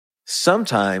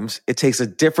Sometimes it takes a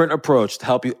different approach to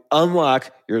help you unlock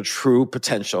your true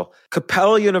potential.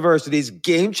 Capella University's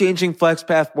game-changing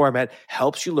FlexPath format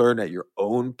helps you learn at your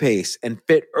own pace and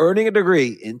fit earning a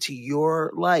degree into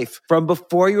your life. From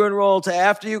before you enroll to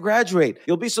after you graduate,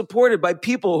 you'll be supported by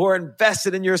people who are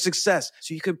invested in your success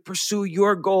so you can pursue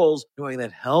your goals knowing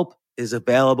that help is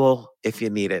available if you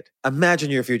need it. Imagine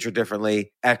your future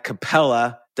differently at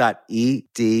capella.edu.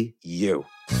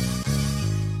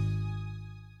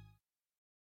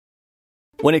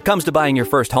 When it comes to buying your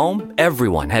first home,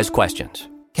 everyone has questions.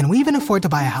 Can we even afford to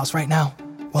buy a house right now?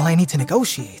 Well, I need to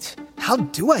negotiate. How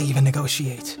do I even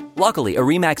negotiate? Luckily, a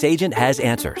RE/MAX agent has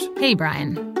answers. Hey,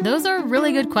 Brian, those are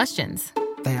really good questions.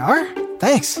 They are?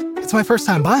 Thanks. It's my first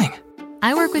time buying.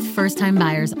 I work with first-time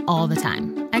buyers all the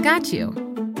time. I got you.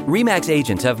 RE/MAX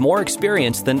agents have more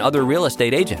experience than other real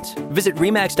estate agents. Visit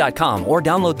RE/MAX.com or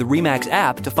download the RE/MAX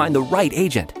app to find the right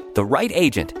agent. The right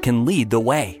agent can lead the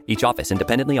way. Each office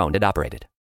independently owned and operated.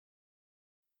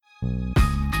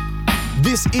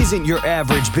 This isn't your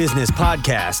average business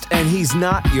podcast, and he's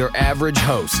not your average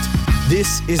host.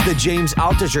 This is the James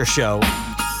Altucher Show.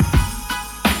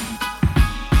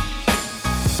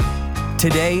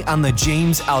 Today on the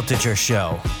James Altucher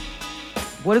Show.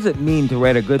 What does it mean to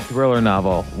write a good thriller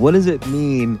novel? What does it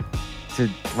mean to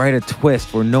write a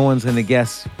twist where no one's going to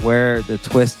guess where the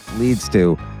twist leads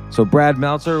to? So Brad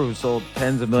Meltzer, who sold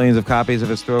tens of millions of copies of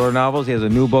his thriller novels, he has a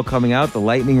new book coming out, The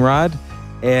Lightning Rod,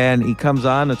 and he comes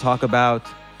on to talk about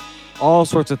all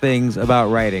sorts of things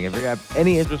about writing. If you have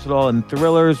any interest at all in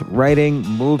thrillers, writing,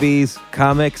 movies,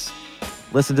 comics,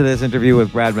 listen to this interview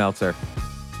with Brad Meltzer.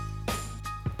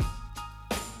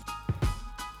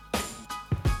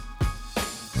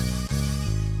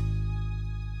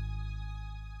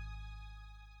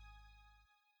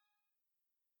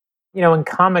 You know, in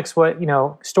comics,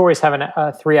 stories have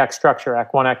a 3-act structure,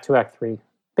 act 1, act 2, act 3,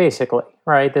 basically,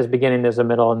 right? There's a beginning, there's a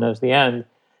middle, and there's the end.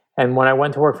 And when I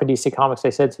went to work for DC Comics,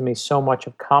 they said to me, so much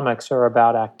of comics are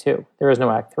about act 2. There is no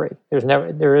act 3.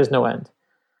 There is no end.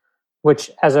 Which,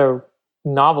 as a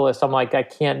novelist, I'm like, I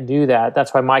can't do that.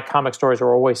 That's why my comic stories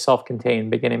are always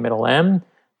self-contained, beginning, middle, end.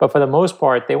 But for the most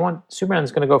part, they want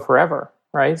Superman's going to go forever,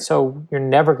 right? So you're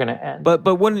never going to end. But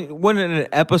wouldn't an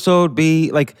episode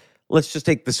be like, let's just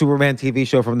take the Superman TV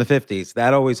show from the 50s.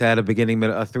 That always had a beginning,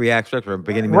 a 3-act structure,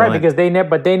 beginning, middle, right? Because they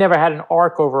never had an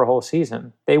arc over a whole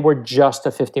season. They were just a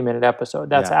 50-minute episode.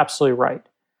 That's absolutely right.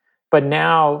 But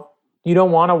now you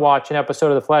don't want to watch an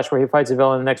episode of The Flash where he fights a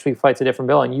villain and the next week fights a different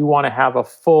villain. You want to have a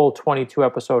full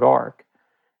 22-episode arc,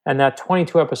 and that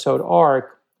 22-episode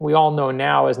arc, we all know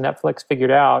now, as Netflix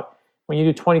figured out, when you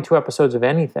do 22 episodes of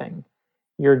anything,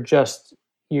 you're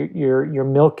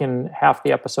milking half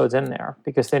the episodes in there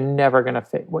because they're never going to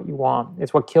fit what you want.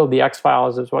 It's what killed the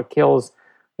X-Files. It's what kills,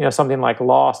 something like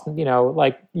Lost.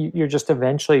 You're just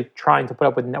eventually trying to put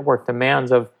up with network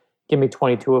demands of give me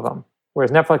 22 of them. Whereas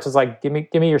Netflix is like, give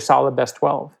me your solid best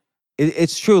 12.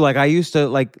 It's true. Like I used to,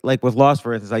 like with Lost,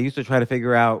 for instance, I used to try to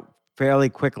figure out fairly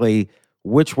quickly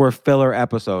which were filler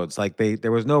episodes. Like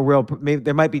there was no real, maybe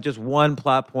there might be just one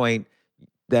plot point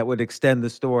that would extend the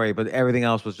story, but everything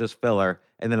else was just filler.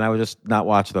 And then I would just not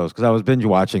watch those because I was binge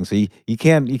watching. So you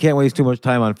can't waste too much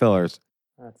time on fillers.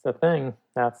 That's the thing.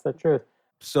 That's the truth.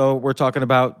 So we're talking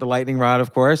about The Lightning Rod,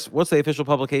 of course. What's the official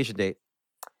publication date?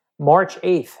 March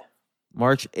 8th.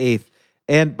 March 8th.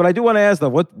 But I do want to ask though,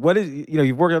 what is,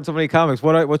 you've worked on so many comics.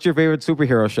 What's your favorite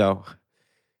superhero show?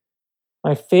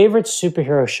 My favorite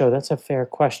superhero show, that's a fair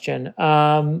question.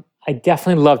 I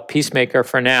definitely love Peacemaker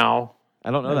for now.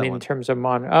 I don't know that one. In terms of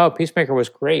modern. Oh, Peacemaker was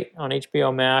great on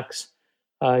HBO Max.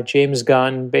 James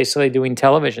Gunn basically doing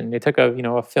television. They took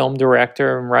a film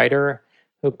director and writer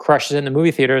who crushes it in the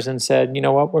movie theaters and said, you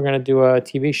know what, we're going to do a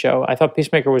TV show. I thought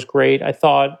Peacemaker was great.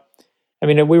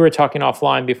 We were talking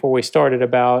offline before we started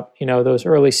about, those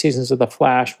early seasons of The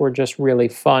Flash were just really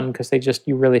fun because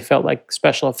you really felt like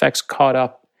special effects caught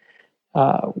up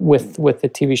with the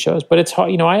TV shows. But it's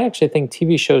hard. I actually think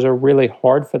TV shows are really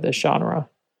hard for this genre.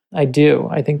 I do.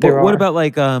 I think there are. What about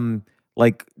like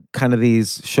kind of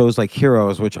these shows like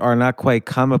Heroes, which are not quite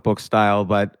comic book style,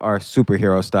 but are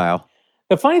superhero style?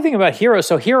 The funny thing about Heroes,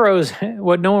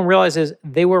 what no one realizes,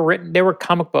 they were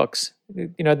comic books.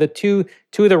 The two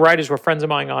of the writers were friends of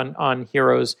mine on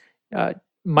Heroes,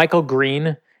 Michael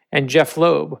Green and Jeff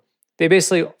Loeb. They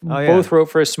basically both wrote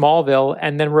for Smallville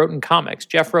and then wrote in comics.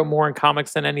 Jeff wrote more in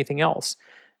comics than anything else.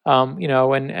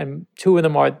 And two of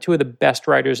them are two of the best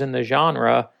writers in the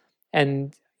genre.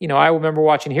 And, I remember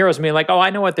watching Heroes and being like, oh, I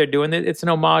know what they're doing. It's an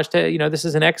homage to, this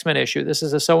is an X-Men issue. This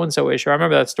is a so-and-so issue. I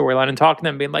remember that storyline and talking to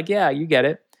them being like, yeah, you get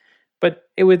it. But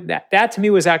it was that to me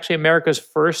was actually America's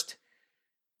first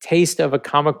taste of a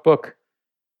comic book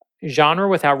genre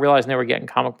without realizing they were getting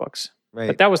comic books.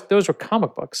 Right. But those were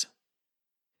comic books.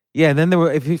 Yeah, and then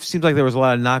it seems like there was a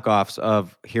lot of knockoffs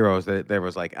of heroes. There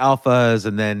was like alphas,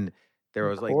 and then there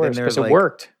was Of like then course, there's because it like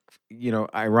worked.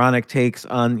 ironic takes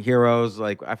on heroes.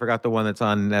 Like I forgot the one that's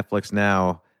on Netflix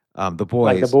now. The Like The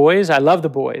Boys. Boys. I love The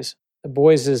Boys. The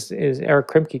Boys is Eric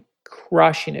Kripke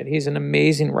crushing it. He's an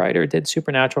amazing writer. Did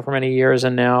Supernatural for many years,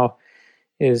 and now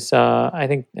is I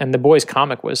think. And The Boys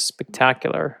comic was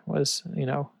spectacular. Was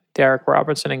Derek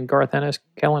Robertson and Garth Ennis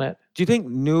killing it. Do you think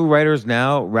new writers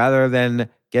now, rather than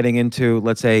getting into,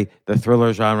 let's say, the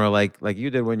thriller genre like you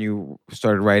did when you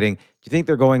started writing, do you think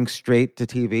they're going straight to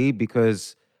TV?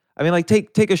 Because I mean, like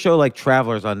take a show like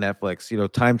Travelers on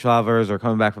Netflix. Time travelers are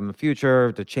coming back from the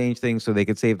future to change things so they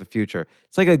could save the future.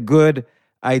 It's like a good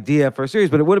idea for a series,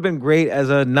 but it would have been great as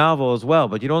a novel as well.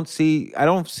 But I don't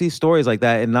see stories like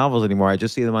that in novels anymore. I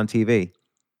just see them on TV.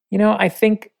 I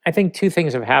think two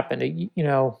things have happened.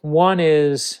 One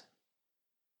is,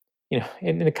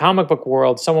 in the comic book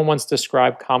world, someone once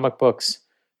described comic books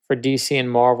for DC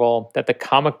and Marvel that the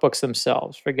comic books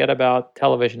themselves, forget about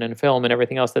television and film and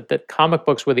everything else, that comic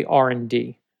books were the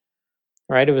R&D,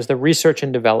 right? It was the research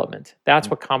and development. That's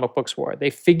what comic books were. They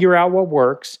figure out what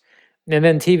works, and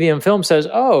then TV and film says,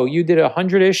 oh, you did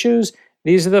 100 issues.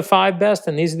 These are the 5 best,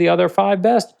 and these are the other 5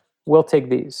 best. We'll take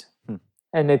these.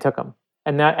 And they took them.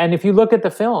 And if you look at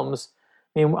the films,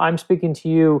 I mean, I'm speaking to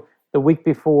you the week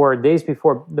before, days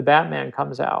before the Batman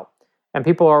comes out, and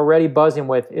people are already buzzing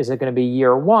with, is it going to be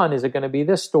year one? Is it going to be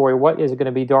this story? What is it going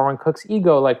to be? Darwin Cook's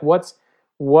ego? Like, what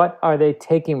are they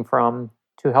taking from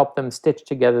to help them stitch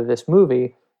together this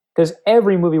movie? Because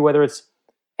every movie, whether it's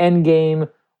Endgame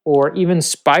or even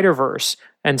Spider-Verse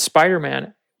and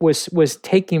Spider-Man, was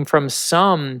taking from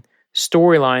some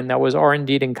storyline that was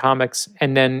R&D'd in comics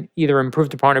and then either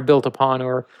improved upon or built upon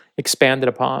or expanded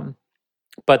upon.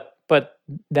 But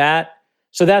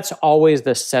that's always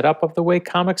the setup of the way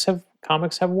comics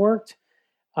have worked.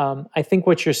 I think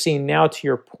what you're seeing now, to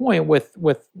your point,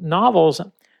 with novels,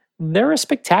 there are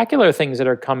spectacular things that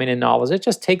are coming in novels. It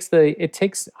just takes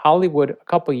Hollywood a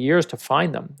couple of years to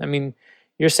find them. I mean,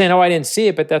 you're saying, "Oh, I didn't see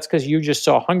it," but that's because you just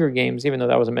saw Hunger Games, even though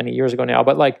that was many years ago now.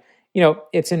 But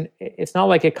it's not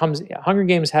like it comes. Hunger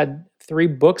Games had 3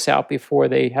 books out before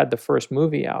they had the first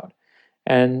movie out,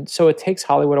 and so it takes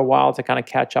Hollywood a while to kind of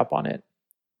catch up on it.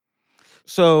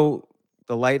 So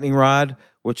the Lightning Rod,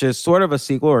 which is sort of a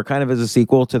sequel, or kind of is a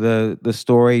sequel to the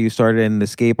story you started in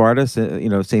Escape Artist,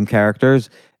 same characters.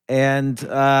 And,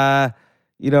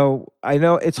 I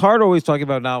know it's hard always talking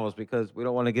about novels because we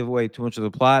don't want to give away too much of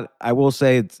the plot. I will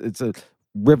say it's a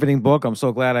riveting book. I'm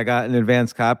so glad I got an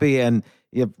advance copy. And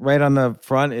right on the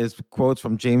front is quotes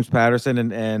from James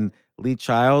Patterson and Lee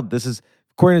Child. This is,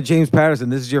 according to James Patterson,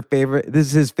 this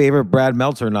is his favorite Brad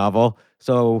Meltzer novel.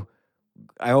 So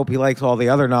I hope he likes all the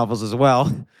other novels as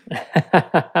well.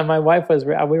 My wife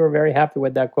we were very happy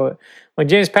with that quote. When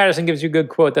James Patterson gives you a good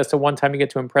quote, that's the one time you get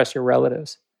to impress your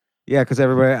relatives. Yeah, because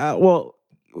everybody,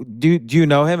 do you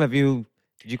know him? Did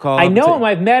you call him? I know him.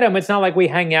 I've met him. It's not like we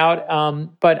hang out.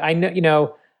 But I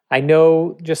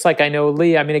know, just like I know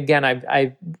Lee. I mean, again,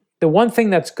 the one thing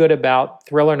that's good about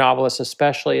thriller novelists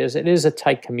especially is it is a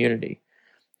tight community.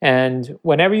 And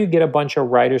whenever you get a bunch of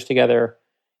writers together,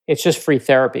 it's just free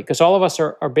therapy because all of us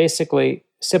are basically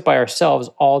sit by ourselves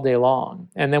all day long.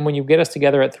 And then when you get us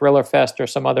together at Thriller Fest or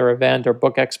some other event or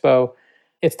Book Expo,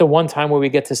 it's the one time where we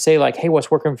get to say like, hey,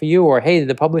 what's working for you? Or, hey, did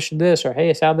the publisher do this? Or,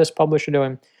 hey, how's this publisher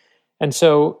doing? And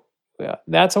so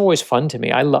that's always fun to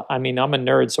me. I'm a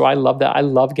nerd, so I love that. I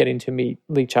love getting to meet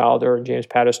Lee Child or James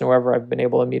Patterson, whoever I've been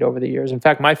able to meet over the years. In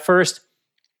fact,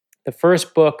 the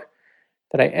first book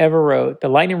that I ever wrote, The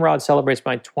Lightning Rod, celebrates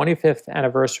my 25th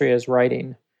anniversary as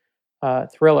writing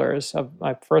thrillers of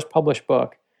my first published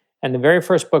book. And the very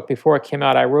first book, before it came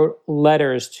out, I wrote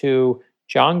letters to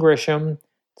John Grisham,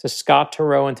 to Scott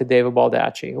Turow, and to David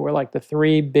Baldacci, who were like the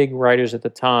 3 big writers at the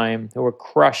time who were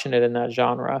crushing it in that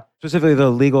genre. Specifically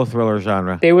the legal thriller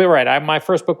genre. They were right. My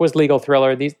first book was legal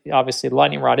thriller. These obviously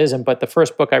Lightning Rod isn't, but the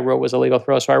first book I wrote was a legal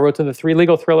thriller. So I wrote to the 3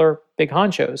 legal thriller big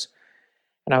honchos.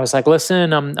 And I was like,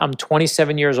 listen, I'm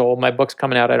 27 years old. My book's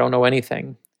coming out. I don't know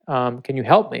anything. Can you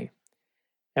help me?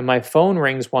 And my phone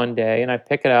rings one day and I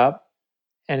pick it up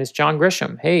and it's John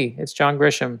Grisham. Hey, it's John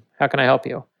Grisham. How can I help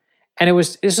you? And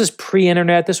this was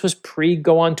pre-internet. This was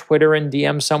pre-go on Twitter and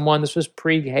DM someone. This was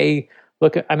hey,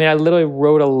 look, I literally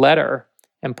wrote a letter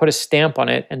and put a stamp on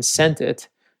it and sent it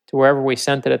to wherever we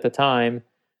sent it at the time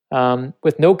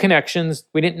with no connections.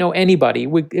 We didn't know anybody.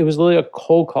 It was literally a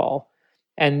cold call.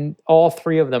 And all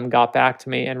three of them got back to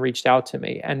me and reached out to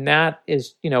me. And that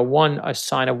is, one, a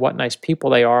sign of what nice people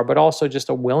they are, but also just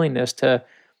a willingness to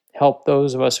help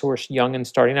those of us who are young and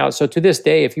starting out. So to this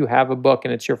day, if you have a book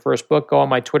and it's your first book, go on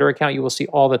my Twitter account. You will see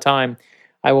all the time.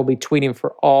 I will be tweeting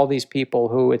for all these people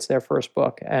who it's their first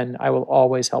book, and I will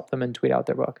always help them and tweet out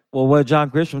their book. Well, what did John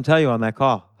Grisham tell you on that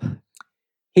call?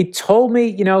 He told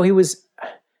me,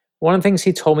 one of the things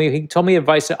he told me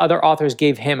advice that other authors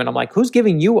gave him. And I'm like, who's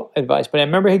giving you advice? But I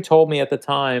remember he told me at the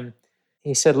time,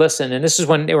 he said, listen, and this is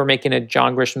when they were making a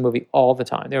John Grisham movie all the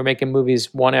time. They were making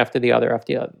movies one after the other,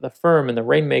 The Firm and The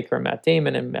Rainmaker and Matt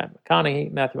Damon and Matthew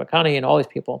McConaughey and all these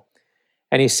people.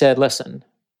 And he said, listen,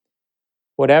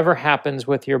 whatever happens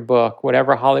with your book,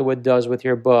 whatever Hollywood does with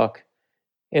your book,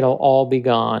 it'll all be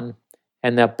gone.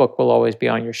 And that book will always be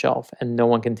on your shelf. And no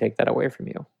one can take that away from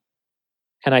you.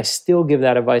 And I still give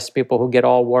that advice to people who get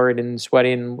all worried and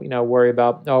sweaty and, worry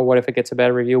about, oh, what if it gets a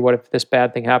bad review? What if this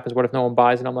bad thing happens? What if no one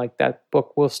buys it? I'm like, that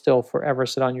book will still forever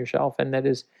sit on your shelf. And it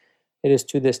is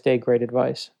to this day great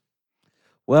advice.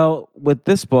 Well, with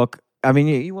this book, I mean,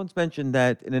 you once mentioned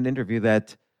that in an interview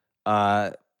that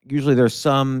usually there's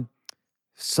some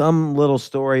little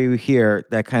story you hear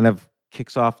that kind of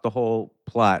kicks off the whole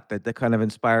plot, that kind of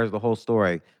inspires the whole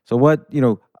story. So what,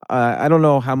 I don't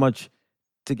know how much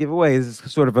to give away. Is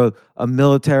sort of a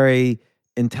military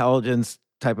intelligence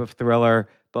type of thriller,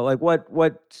 but like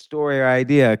what story or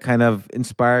idea kind of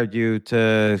inspired you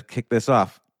to kick this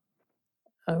off?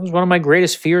 It was one of my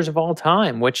greatest fears of all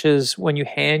time, which is when you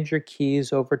hand your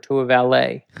keys over to a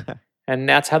valet. And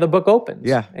that's how the book opens.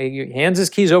 Yeah. He hands his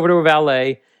keys over to a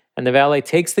valet, and the valet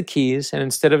takes the keys, and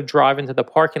instead of driving to the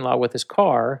parking lot with his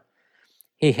car,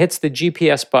 he hits the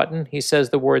GPS button. He says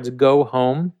the words, "Go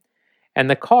home." And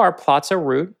the car plots a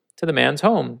route to the man's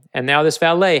home. And now this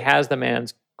valet has the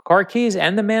man's car keys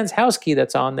and the man's house key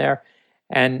that's on there.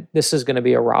 And this is going to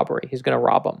be a robbery. He's going to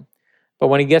rob him. But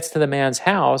when he gets to the man's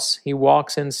house, he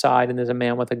walks inside and there's a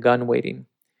man with a gun waiting.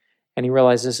 And he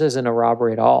realizes this isn't a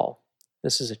robbery at all.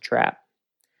 This is a trap.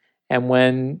 And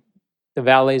when the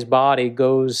valet's body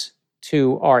goes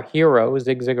to our hero,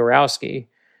 Zig Zagorowski,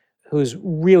 who's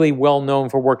really well known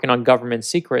for working on government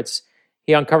secrets,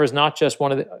 he uncovers not just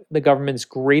one of the government's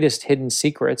greatest hidden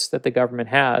secrets that the government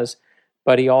has,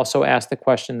 but he also asked the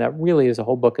question that really is the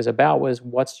whole book is about, was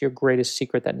what's your greatest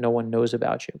secret that no one knows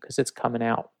about you? Because it's coming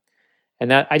out. And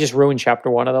that I just ruined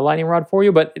chapter 1 of the lightning rod for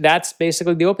you, but that's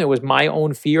basically the opening. It was my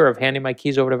own fear of handing my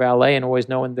keys over to valet and always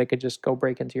knowing they could just go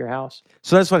break into your house.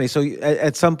 So that's funny. So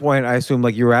at some point, I assume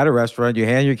like you were at a restaurant, you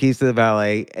hand your keys to the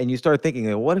valet, and you start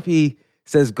thinking, what if he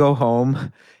says go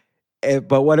home?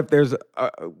 But what if there's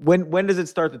when does it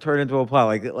start to turn into a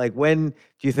plot? Like when do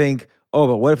you think, oh,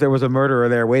 but what if there was a murderer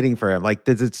there waiting for him? Like,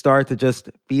 does it start to just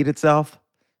feed itself?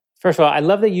 First of all, I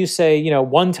love that you say,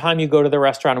 one time you go to the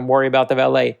restaurant and worry about the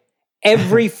valet.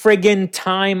 Every friggin'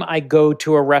 time I go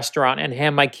to a restaurant and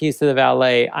hand my keys to the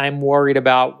valet, I'm worried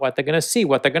about what they're going to see,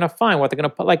 what they're going to find, what they're going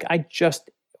to put.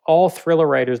 All thriller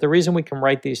writers, the reason we can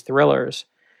write these thrillers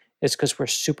is because we're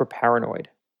super paranoid.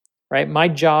 Right? My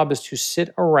job is to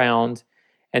sit around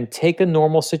and take a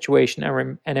normal situation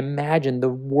and imagine the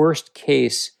worst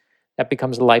case that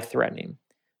becomes life-threatening.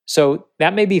 So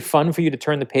that may be fun for you to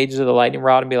turn the pages of the lightning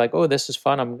rod and be like, oh, this is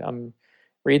fun. I'm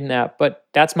reading that. But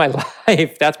that's my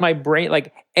life. That's my brain.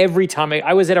 Like every time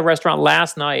I was at a restaurant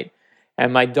last night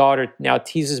and my daughter now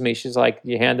teases me. She's like,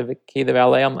 you hand the key to the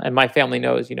valet. And my family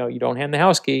knows, you don't hand the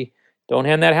house key. Don't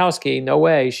hand that house key. No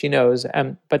way. She knows.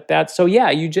 But that's, so yeah,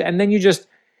 and then you just,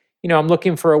 I'm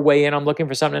looking for a way in, I'm looking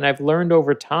for something. And I've learned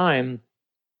over time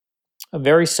a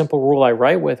very simple rule I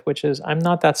write with, which is I'm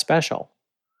not that special.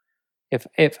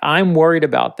 If I'm worried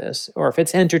about this, or if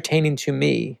it's entertaining to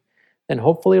me, then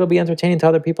hopefully it'll be entertaining to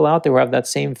other people out there who have that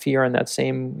same fear and that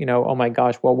same, oh my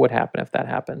gosh, what would happen if that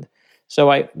happened? So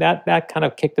that kind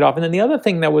of kicked it off. And then the other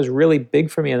thing that was really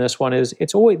big for me in this one is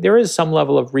there is some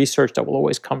level of research that will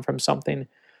always come from something.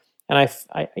 And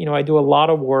I do a lot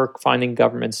of work finding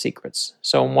government secrets.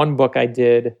 So in one book I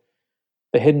did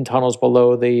the hidden tunnels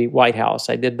below the White House.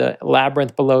 I did the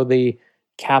labyrinth below the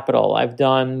Capitol. I've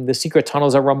done the secret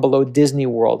tunnels that run below Disney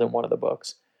World in one of the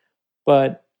books.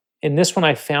 But in this one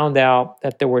I found out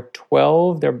that there were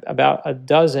about a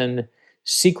dozen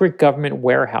secret government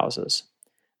warehouses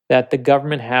that the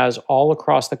government has all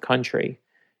across the country,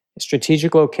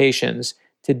 strategic locations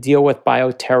to deal with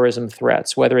bioterrorism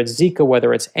threats, whether it's Zika,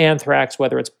 whether it's anthrax,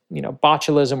 whether it's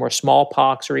botulism or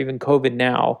smallpox or even COVID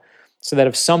now, so that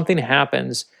if something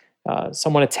happens,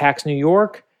 someone attacks New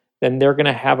York, then they're going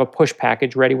to have a push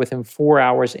package ready within 4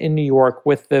 hours in New York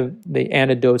with the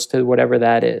antidotes to whatever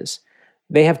that is.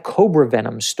 They have cobra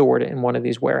venom stored in one of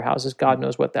these warehouses. God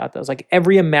knows what that does. Like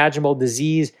every imaginable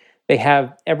disease, they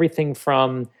have everything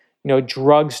from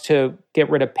drugs to get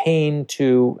rid of pain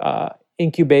to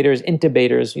incubators,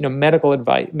 intubators,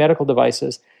 medical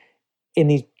devices in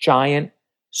these giant,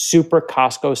 super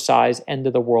Costco-sized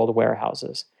end-of-the-world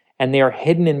warehouses. And they are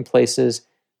hidden in places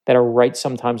that are right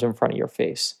sometimes in front of your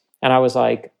face. And I was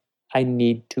like, I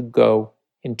need to go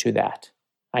into that.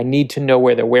 I need to know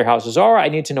where the warehouses are. I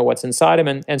need to know what's inside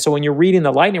them. And so when you're reading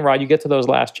The Lightning Rod, you get to those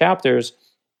last chapters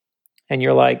and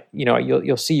you're like,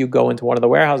 you'll see you go into one of the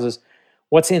warehouses.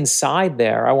 What's inside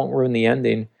there, I won't ruin the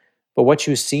ending, but what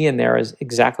you see in there is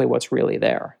exactly what's really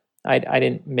there. I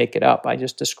didn't make it up. I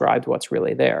just described what's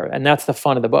really there. And that's the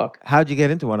fun of the book. How'd you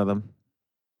get into one of them?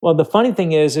 Well, the funny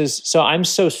thing is so I'm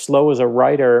so slow as a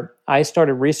writer. I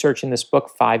started researching this book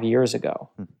 5 years ago.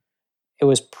 It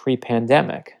was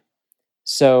pre-pandemic.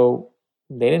 So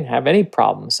they didn't have any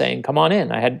problem saying, come on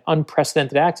in. I had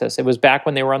unprecedented access. It was back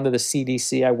when they were under the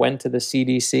CDC. I went to the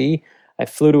CDC. I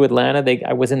flew to Atlanta.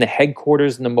 I was in the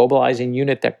headquarters in the mobilizing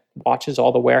unit that watches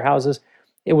all the warehouses.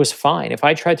 It was fine. If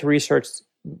I tried to research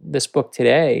this book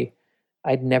today,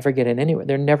 I'd never get in anywhere.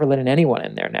 They're never letting anyone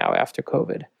in there now after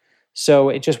COVID. So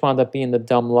it just wound up being the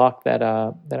dumb luck that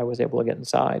I was able to get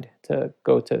inside to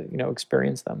go to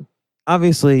experience them.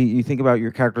 Obviously, you think about your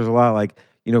characters a lot. Like,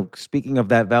 speaking of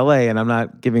that valet, and I'm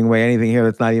not giving away anything here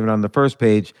that's not even on the first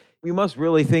page. We must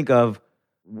really think of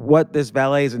what this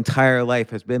valet's entire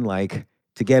life has been like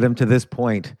to get him to this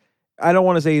point. I don't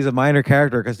want to say he's a minor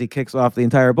character because he kicks off the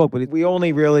entire book, but we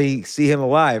only really see him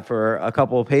alive for a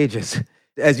couple of pages,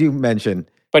 as you mentioned.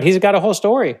 But he's got a whole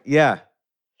story. Yeah.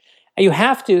 You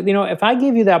have to, if I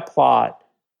give you that plot,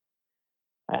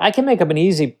 I can make up an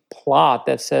easy plot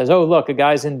that says, oh, look, a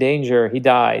guy's in danger. He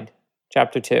died.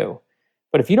 Chapter 2.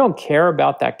 But if you don't care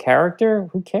about that character,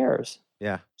 who cares?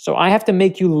 Yeah. So I have to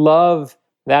make you love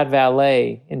that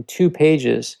valet in 2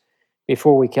 pages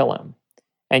before we kill him.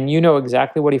 And you know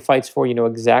exactly what he fights for. You know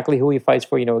exactly who he fights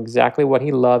for. You know exactly what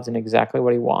he loves and exactly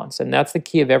what he wants. And that's the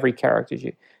key of every character.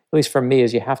 At least for me,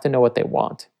 is you have to know what they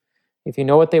want. If you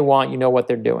know what they want, you know what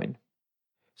they're doing.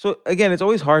 So again, it's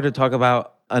always hard to talk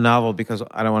about a novel because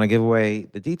I don't want to give away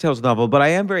the details of the novel, but I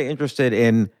am very interested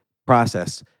in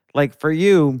process. Like for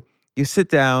you, you sit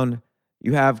down,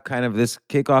 you have kind of this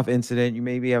kickoff incident, you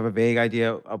maybe have a vague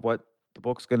idea of what the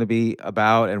book's going to be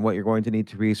about and what you're going to need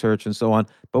to research and so on.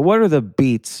 But what are the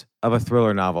beats of a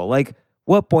thriller novel? Like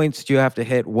what points do you have to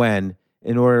hit when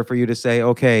in order for you to say,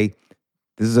 okay,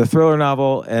 this is a thriller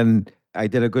novel and I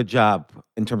did a good job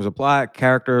in terms of plot,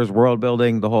 characters, world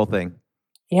building, the whole thing?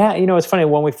 Yeah, it's funny.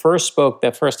 When we first spoke,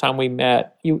 that first time we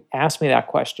met, you asked me that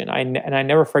question, and I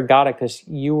never forgot it because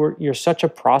you're such a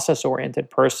process-oriented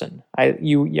person. I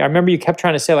remember you kept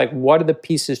trying to say like, what are the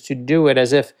pieces to do it,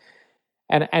 as if,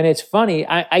 and it's funny.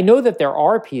 I know that there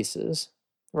are pieces,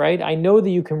 right? I know that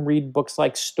you can read books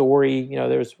like Story.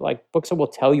 There's like books that will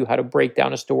tell you how to break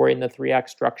down a story in the 3-act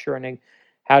structure and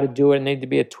how to do it, and there need to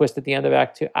be a twist at the end of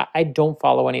Act 2. I don't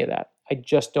follow any of that. I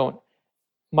just don't.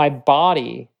 My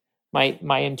body.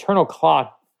 My internal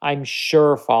clock, I'm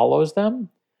sure follows them,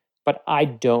 but I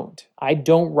don't. I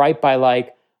don't write by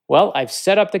like, well, I've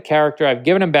set up the character, I've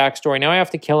given him backstory, now I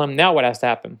have to kill him, now what has to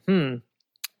happen?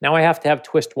 Now I have to have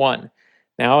twist 1.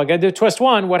 Now I got to do twist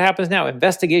 1, what happens now?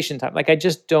 Investigation time. Like I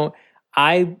just don't,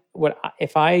 my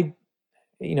friend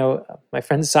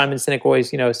Simon Sinek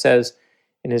always, says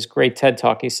in his great TED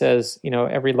Talk, he says,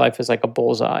 every life is like a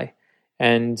bullseye.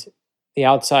 And the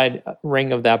outside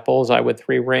ring of that bullseye with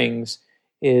 3 rings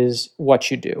is what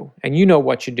you do. And you know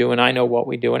what you do, and I know what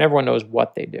we do, and everyone knows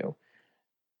what they do.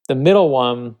 The middle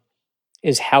one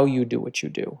is how you do what you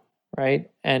do, right?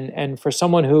 And for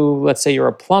someone who, let's say you're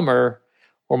a plumber,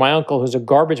 or my uncle who's a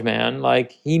garbage man,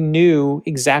 like he knew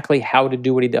exactly how to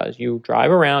do what he does. You drive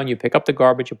around, you pick up the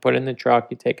garbage, you put it in the truck,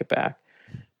 you take it back.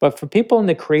 But for people in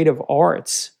the creative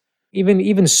arts,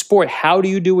 even sport, how do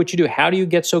you do what you do? How do you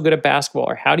get so good at basketball?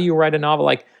 Or how do you write a novel?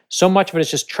 Like so much of it is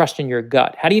just trusting your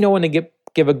gut. How do you know when to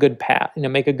give a good pass,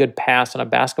 make a good pass on a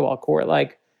basketball court?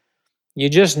 Like you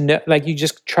just know, like you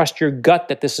just trust your gut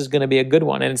that this is going to be a good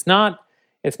one. And it's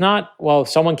not, well,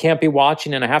 someone can't be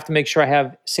watching and I have to make sure I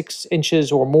have 6 inches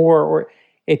or more, or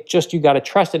it just, you got to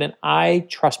trust it. And I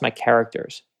trust my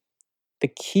characters. The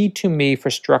key to me for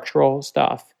structural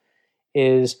stuff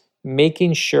is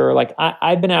making sure, like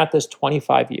I've been at this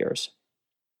 25 years.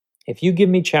 If you give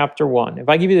me chapter 1, if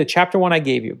I give you the chapter 1 I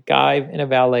gave you, guy in a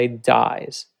valet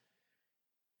dies,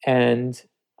 and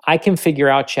I can figure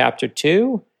out chapter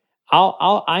 2,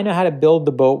 I know how to build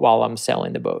the boat while I'm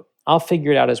sailing the boat. I'll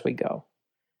figure it out as we go.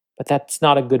 But that's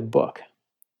not a good book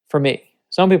for me.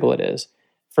 Some people it is.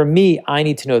 For me, I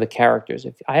need to know the characters.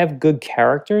 If I have good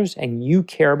characters and you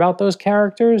care about those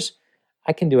characters,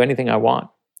 I can do anything I want.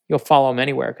 You'll follow them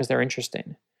anywhere because they're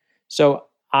interesting. So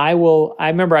I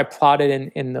remember I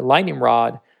plotted in the Lightning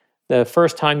Rod, the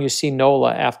first time you see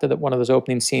Nola after one of those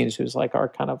opening scenes, who's like our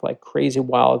kind of like crazy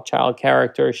wild child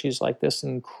character. She's like this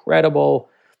incredible,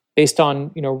 based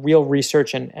on, real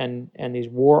research and these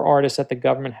war artists that the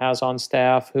government has on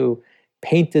staff who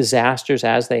paint disasters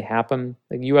as they happen.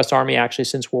 The U.S. Army actually,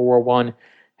 since World War I,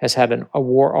 has had a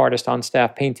war artist on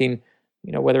staff painting,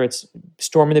 whether it's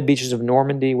storming the beaches of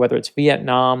Normandy, whether it's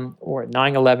Vietnam or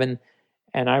 9/11.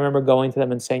 And I remember going to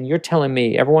them and saying, you're telling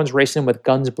me everyone's racing with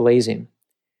guns blazing,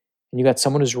 and you got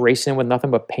someone who's racing with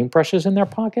nothing but paintbrushes in their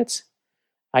pockets?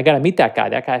 I got to meet that guy.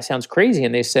 That guy sounds crazy.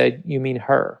 And they said, you mean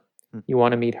her. You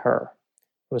want to meet her.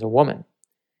 It was a woman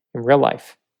in real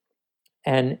life.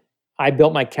 And I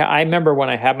built I remember when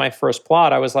I had my first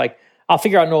plot, I was like, I'll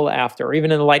figure out Nola after, or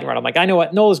even in the Lightning Rod. I'm like, I know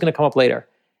what, Nola's going to come up later.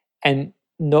 And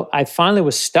no, I finally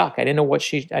was stuck. I didn't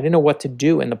know what to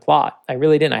do in the plot. I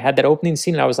really didn't. I had that opening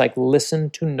scene and I was like, listen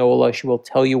to Nola. She will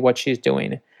tell you what she's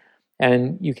doing.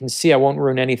 And you can see, I won't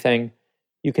ruin anything.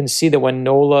 You can see that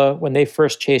when they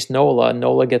first chase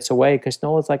Nola gets away because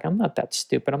Nola's like, I'm not that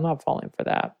stupid. I'm not falling for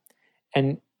that.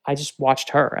 And I just watched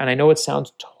her. And I know it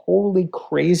sounds totally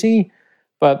crazy,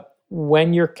 but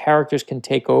when your characters can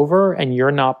take over and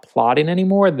you're not plotting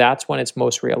anymore, that's when it's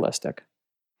most realistic.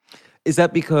 Is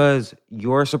that because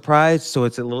you're surprised, so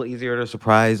it's a little easier to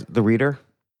surprise the reader?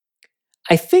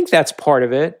 I think that's part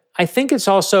of it. I think it's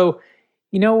also,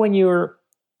 when you're,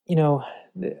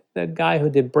 the guy who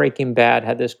did Breaking Bad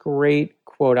had this great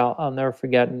quote I'll never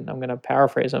forget, and I'm going to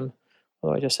paraphrase him,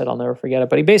 although I just said I'll never forget it.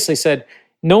 But he basically said,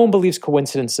 no one believes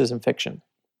coincidences in fiction.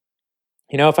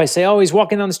 If I say, oh, he's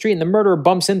walking down the street and the murderer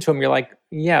bumps into him, you're like,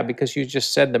 yeah, because you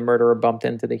just said the murderer bumped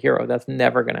into the hero. That's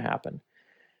never going to happen.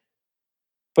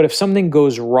 But if something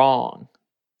goes wrong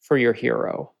for your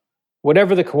hero,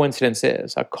 whatever the coincidence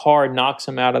is, a car knocks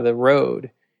him out of the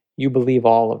road, you believe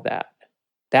all of that.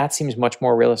 That seems much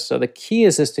more realistic. So the key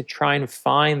is to try and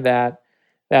find that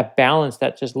balance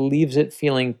that just leaves it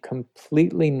feeling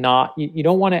completely not, you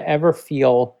don't want to ever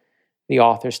feel the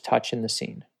author's touch in the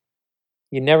scene.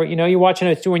 You never, when you're watching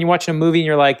a movie and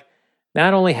you're like,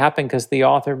 that only happened because the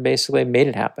author basically made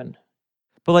it happen.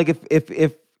 But like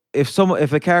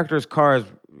if a character's car is,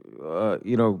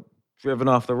 driven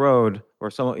off the road, or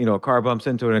a car bumps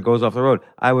into it and it goes off the road,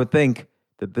 I would think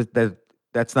that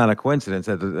that's not a coincidence.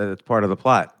 That it's part of the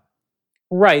plot.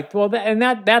 Right. Well,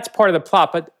 that's part of the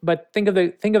plot. But think of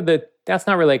the that's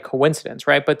not really a coincidence,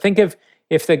 right? But think of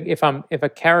if a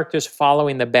character's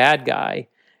following the bad guy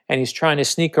and he's trying to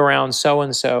sneak around so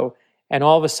and so, and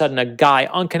all of a sudden a guy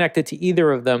unconnected to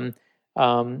either of them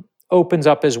opens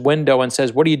up his window and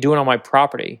says, "What are you doing on my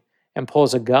property?" and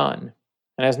pulls a gun.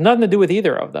 And it has nothing to do with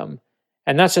either of them.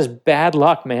 And that's just bad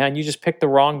luck, man. You just picked the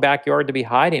wrong backyard to be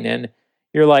hiding in.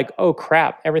 You're like, oh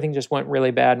crap, everything just went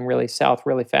really bad and really south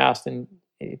really fast. And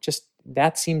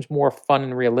that seems more fun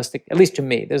and realistic, at least to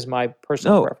me. This is my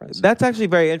personal preference. That's actually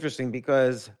very interesting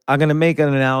because I'm going to make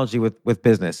an analogy with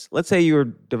business. Let's say you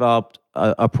developed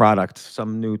a product,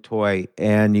 some new toy,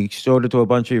 and you showed it to a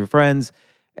bunch of your friends,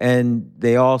 and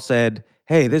they all said,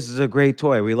 hey, this is a great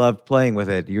toy. We love playing with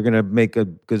it. You're going to make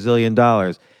 $1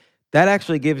 gazillion. That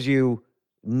actually gives you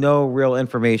no real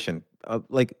information.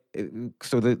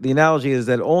 So the analogy is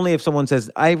that only if someone says,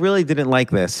 I really didn't like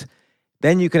this,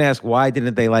 then you can ask, why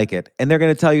didn't they like it? And they're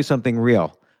going to tell you something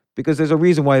real because there's a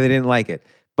reason why they didn't like it.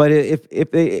 But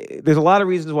there's a lot of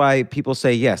reasons why people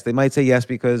say yes. They might say yes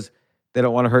because they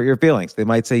don't want to hurt your feelings. They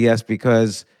might say yes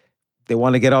because they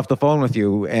want to get off the phone with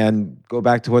you and go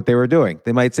back to what they were doing.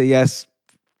 They might say yes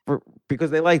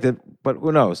because they liked it, but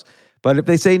who knows? But if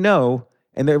they say no,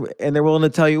 and they're willing to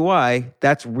tell you why,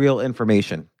 that's real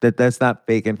information. That's not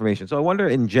fake information. So I wonder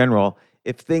in general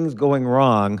if things going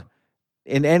wrong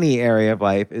in any area of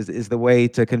life is the way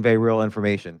to convey real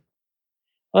information.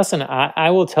 Listen,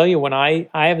 I will tell you, when I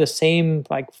have the same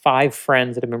 5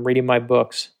 friends that have been reading my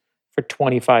books for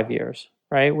 25 years,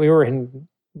 right? We were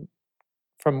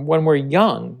from when we're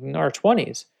young, in our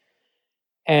 20s.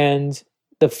 And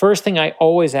the first thing I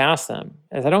always ask them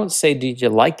is, I don't say, did you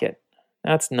like it?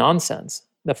 That's nonsense.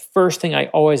 The first thing I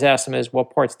always ask them is, what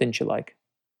parts didn't you like?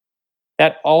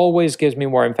 That always gives me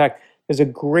more. In fact, there's a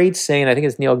great saying, I think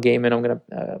it's Neil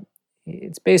Gaiman.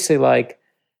 It's basically like,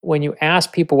 when you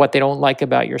ask people what they don't like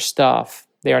about your stuff,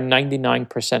 they are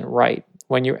 99% right.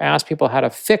 When you ask people how to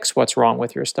fix what's wrong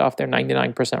with your stuff, they're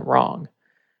 99% wrong.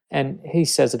 And he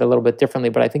says it a little bit differently,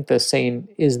 but I think the saying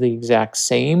is the exact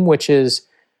same, which is,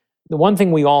 the one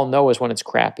thing we all know is when it's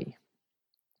crappy.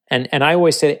 And I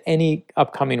always say to any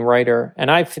upcoming writer, and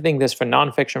I think this for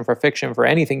nonfiction, for fiction, for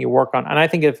anything you work on, and I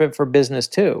think if it for business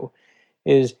too,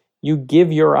 is you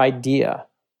give your idea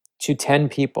to 10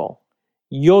 people,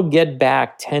 you'll get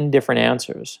back 10 different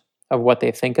answers of what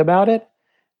they think about it,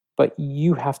 but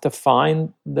you have to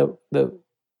find the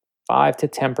 5 to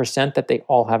 10% that they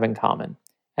all have in common.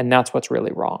 And that's what's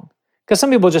really wrong. Because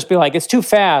some people just be like, it's too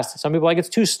fast. Some people are like, it's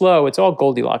too slow. It's all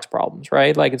Goldilocks problems,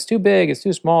 right? Like it's too big, it's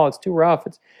too small, it's too rough.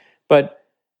 But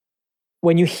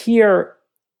when you hear,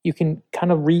 you can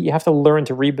kind of read, you have to learn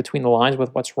to read between the lines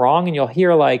with what's wrong. And you'll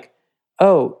hear like,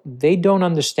 oh, they don't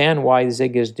understand why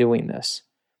Zig is doing this.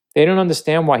 They don't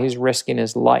understand why he's risking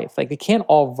his life. Like they can't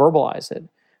all verbalize it.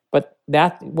 But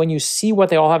that when you see what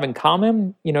they all have in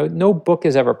common, no book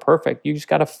is ever perfect. You just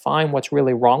got to find what's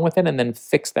really wrong with it and then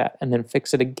fix that and then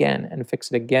fix it again and fix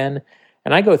it again.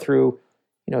 And I go through,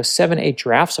 7, 8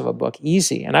 drafts of a book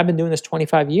easy. And I've been doing this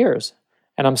 25 years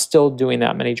and I'm still doing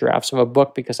that many drafts of a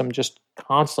book because I'm just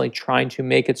constantly trying to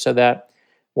make it so that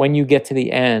when you get to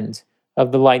the end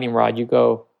of the lightning rod, you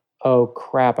go, oh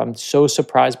crap, I'm so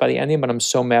surprised by the ending, but I'm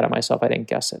so mad at myself I didn't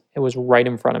guess it. It was right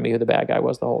in front of me who the bad guy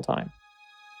was the whole time.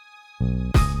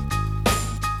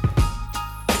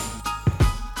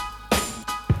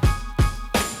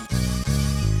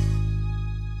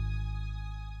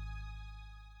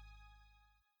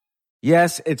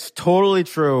 Yes, it's totally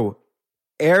true.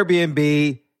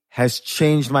 Airbnb has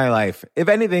changed my life. If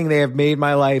anything, they have made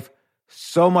my life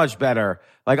so much better.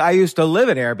 Like I used to live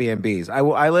in Airbnbs.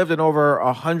 I lived in over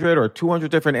 100 or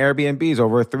 200 different Airbnbs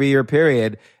over a 3-year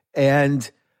period, and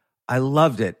I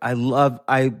loved it.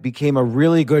 I became a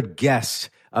really good guest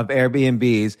of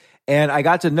Airbnbs, and I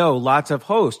got to know lots of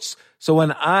hosts. So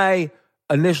when I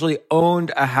initially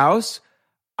owned a house,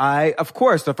 of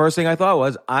course, the first thing I thought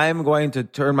was, I'm going to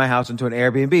turn my house into an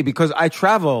Airbnb because I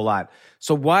travel a lot.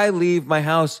 So why leave my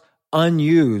house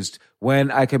unused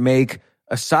when I can make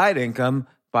a side income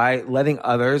by letting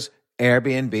others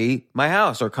Airbnb my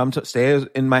house or come to stay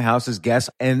in my house as guests?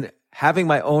 And having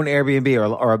my own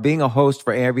Airbnb or being a host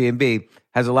for Airbnb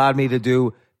has allowed me to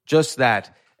do just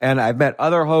that. And I've met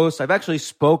other hosts. I've actually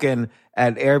spoken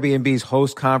at Airbnb's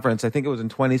host conference. I think it was in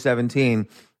 2017.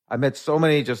 I met so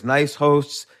many just nice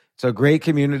hosts. It's a great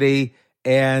community.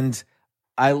 And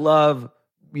I love,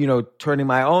 turning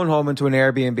my own home into an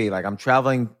Airbnb. Like I'm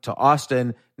traveling to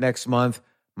Austin next month.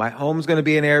 My home's going to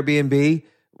be an Airbnb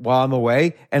while I'm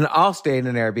away, and I'll stay in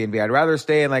an Airbnb. I'd rather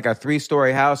stay in like a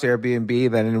 3-story house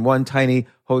Airbnb than in one tiny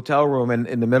hotel room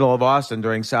in the middle of Austin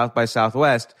during South by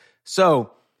Southwest.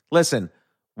 So listen,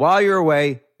 while you're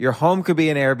away, your home could be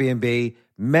an Airbnb.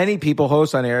 Many people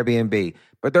host on Airbnb,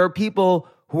 but there are people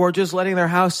who are just letting their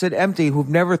house sit empty, who've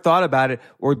never thought about it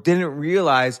or didn't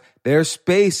realize their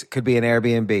space could be an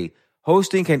Airbnb.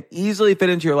 Hosting can easily fit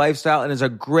into your lifestyle and is a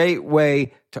great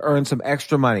way to earn some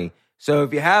extra money. So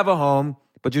if you have a home,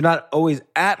 but you're not always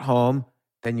at home,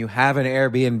 then you have an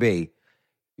Airbnb.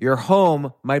 Your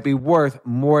home might be worth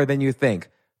more than you think.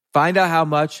 Find out how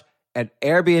much at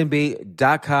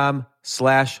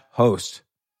airbnb.com/host.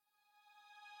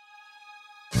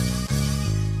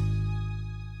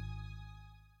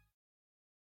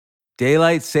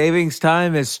 Daylight savings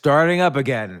time is starting up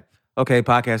again. Okay,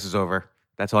 podcast is over.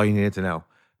 That's all you needed to know.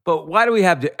 But why do we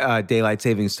have daylight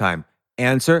savings time?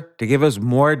 Answer: to give us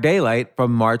more daylight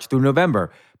from March through November.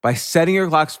 By setting your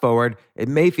clocks forward, it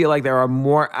may feel like there are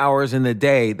more hours in the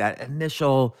day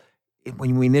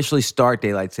when we initially start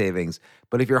daylight savings.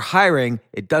 But if you're hiring,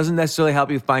 it doesn't necessarily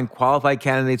help you find qualified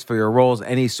candidates for your roles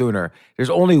any sooner. There's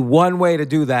only one way to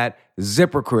do that: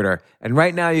 ZipRecruiter. And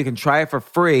right now you can try it for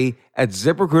free at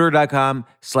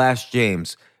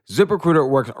ZipRecruiter.com/James. ZipRecruiter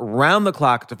works around the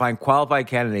clock to find qualified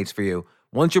candidates for you.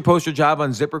 Once you post your job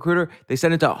on ZipRecruiter, they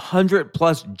send it to 100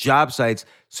 plus job sites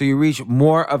so you reach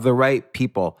more of the right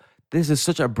people. This is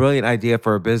such a brilliant idea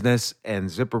for a business, and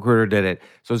ZipRecruiter did it.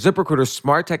 So ZipRecruiter's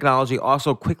smart technology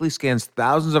also quickly scans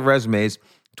thousands of resumes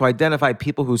to identify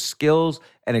people whose skills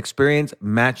and experience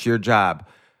match your job.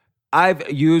 I've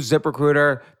used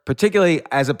ZipRecruiter, particularly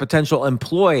as a potential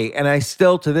employee, and I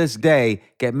still, to this day,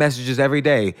 get messages every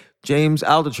day. James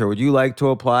Altucher, would you like to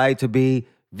apply to be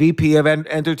VP of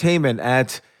Entertainment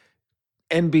at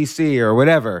NBC or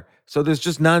whatever? So there's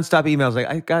just nonstop emails. Like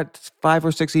I got 5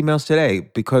 or 6 emails today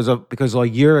because a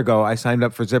year ago I signed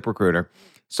up for ZipRecruiter.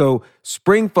 So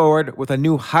spring forward with a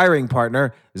new hiring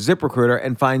partner, ZipRecruiter,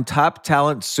 and find top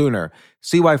talent sooner.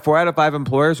 See why 4 out of 5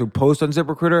 employers who post on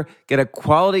ZipRecruiter get a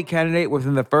quality candidate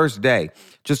within the first day.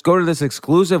 Just go to this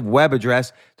exclusive web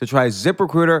address to try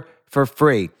ZipRecruiter for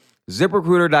free.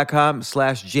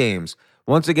 ZipRecruiter.com/James.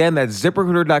 Once again, that's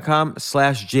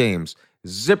ZipRecruiter.com/James.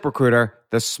 ZipRecruiter,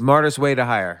 the smartest way to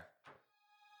hire.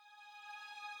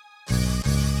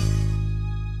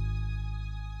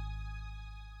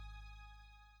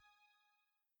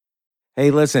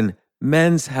 Hey, listen,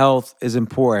 men's health is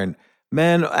important.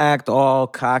 Men act all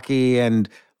cocky and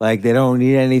like they don't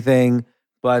need anything.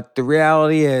 But the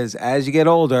reality is, as you get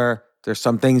older, there's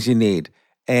some things you need.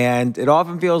 And it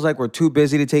often feels like we're too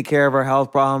busy to take care of our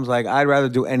health problems. Like, I'd rather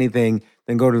do anything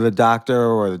than go to the doctor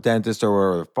or the dentist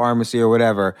or the pharmacy or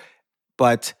whatever.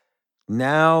 But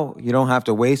now you don't have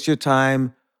to waste your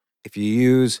time if you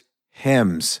use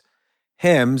Hims.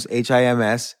 Hims,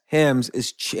 Hims, Hims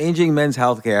is changing men's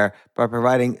healthcare by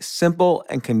providing simple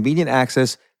and convenient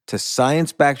access to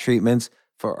science-backed treatments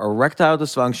for erectile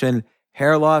dysfunction,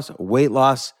 hair loss, weight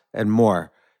loss, and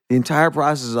more. The entire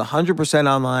process is 100%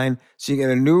 online, so you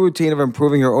get a new routine of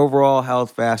improving your overall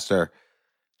health faster.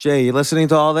 Jay, you listening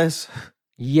to all this?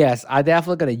 Yes, I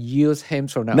definitely gonna use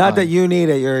Hims from now Not on. that you need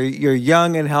it. You're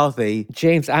young and healthy.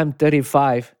 James, I'm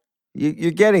 35.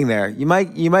 You're getting there. You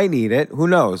might need it. Who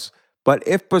knows? But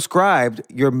if prescribed,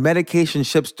 your medication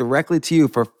ships directly to you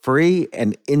for free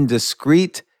and in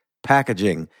discreet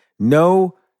packaging.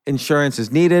 No insurance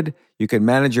is needed. You can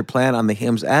manage your plan on the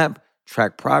Hims app,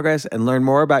 track progress, and learn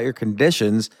more about your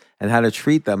conditions and how to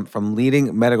treat them from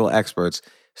leading medical experts.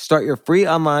 Start your free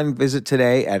online visit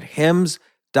today at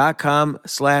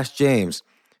hims.com/James.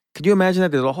 Could you imagine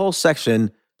that? There's a whole section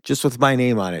just with my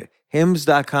name on it.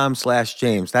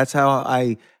 hims.com/James. That's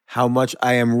how much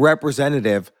I am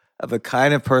representative of the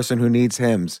kind of person who needs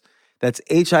Hims. That's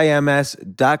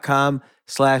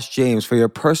HIMS.com/James for your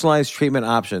personalized treatment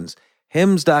options.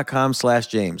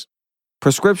 HIMS.com/James.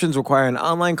 Prescriptions require an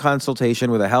online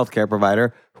consultation with a healthcare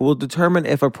provider who will determine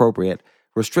if appropriate.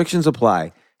 Restrictions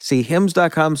apply. See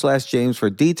HIMS.com/James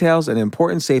for details and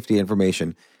important safety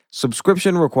information.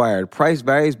 Subscription required. Price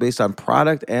varies based on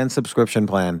product and subscription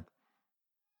plan.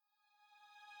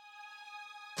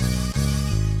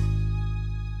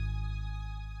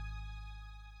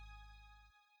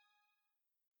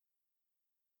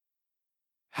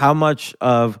 How much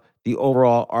of the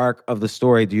overall arc of the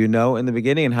story do you know in the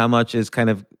beginning, and how much is kind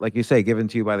of, like you say, given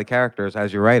to you by the characters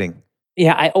as you're writing?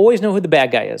 Yeah, I always know who the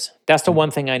bad guy is. That's the one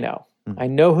thing I know. Mm. I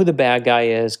know who the bad guy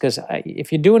is because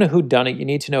if you're doing a whodunit, you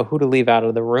need to know who to leave out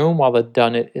of the room while the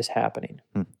dunit is happening,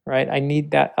 right? I need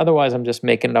that. Otherwise, I'm just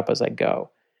making it up as I go.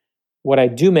 What I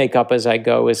do make up as I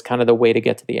go is kind of the way to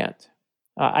get to the end.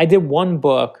 I did one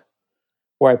book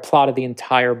where I plotted the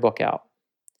entire book out.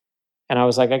 And I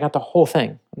was like, I got the whole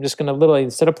thing. I'm just going to literally,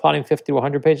 instead of plotting 50 to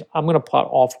 100 pages, I'm going to plot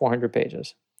all 400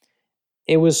 pages.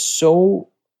 It was so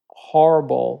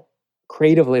horrible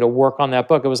creatively to work on that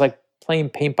book. It was like playing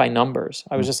paint by numbers.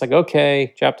 I was just like,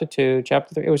 okay, chapter 2,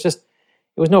 chapter 3. It was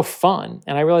no fun.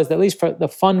 And I realized that at least for the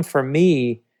fun for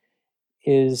me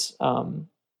is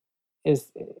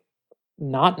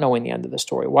not knowing the end of the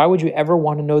story. Why would you ever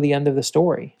want to know the end of the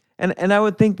story? And I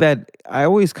would think that, I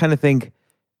always kind of think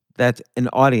that an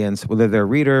audience, whether they're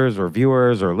readers or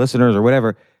viewers or listeners or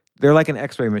whatever, they're like an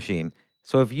x-ray machine.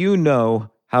 So if you know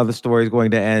how the story is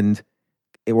going to end,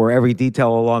 or every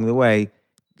detail along the way,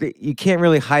 you can't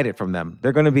really hide it from them.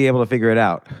 They're going to be able to figure it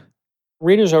out.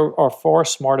 Readers are far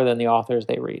smarter than the authors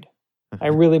they read. I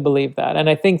really believe that. And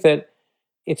I think that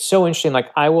it's so interesting.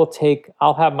 Like I'll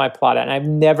have my plot, and I've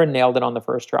never nailed it on the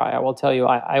first try. I will tell you,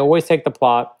 I always take the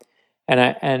plot,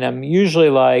 and I'm usually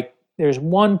like, there's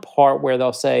one part where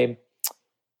they'll say,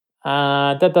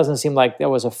 that doesn't seem like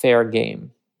that was a fair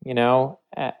game, you know?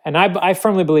 And I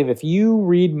firmly believe if you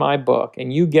read my book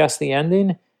and you guess the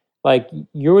ending, like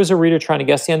you're as a reader trying to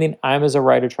guess the ending, I'm as a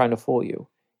writer trying to fool you.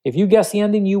 If you guess the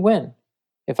ending, you win.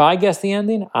 If I guess the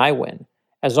ending, I win.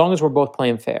 As long as we're both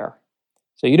playing fair.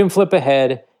 So you didn't flip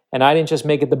ahead, and I didn't just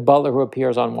make it the butler who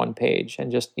appears on one page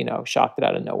and just, shocked it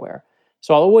out of nowhere.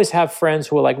 So I'll always have friends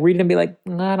who will like read it and be like,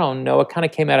 I don't know, it kind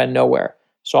of came out of nowhere.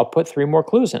 So I'll put 3 more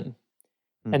clues in.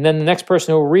 And then the next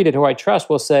person who will read it, who I trust,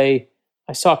 will say,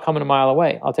 I saw it coming a mile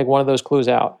away. I'll take one of those clues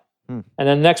out. And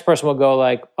then the next person will go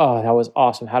like, oh, that was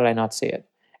awesome. How did I not see it?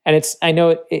 And I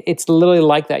know it's literally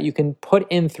like that. You can put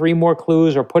in 3 more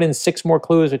clues or put in 6 more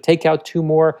clues or take out 2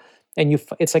 more. And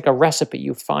it's like a recipe.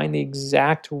 You find the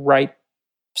exact right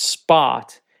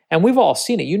spot. And we've all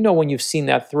seen it. You know when you've seen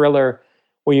that thriller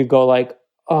where you go like,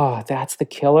 oh, that's the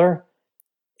killer.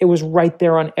 It was right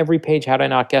there on every page. How did I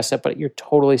not guess it? But you're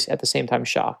totally at the same time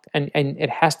shocked. And it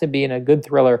has to be in a good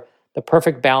thriller, the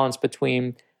perfect balance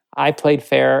between I played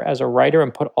fair as a writer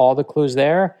and put all the clues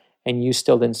there, and you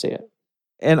still didn't see it.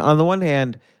 And on the one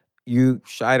hand, you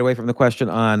shied away from the question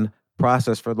on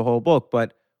process for the whole book,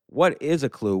 but what is a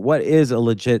clue? What is a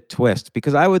legit twist?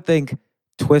 Because I would think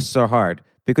twists are hard.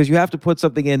 because you have to put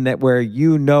something in that where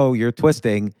you're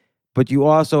twisting, but you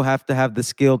also have to have the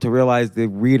skill to realize the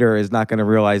reader is not going to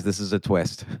realize this is a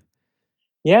twist.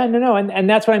 Yeah, no, and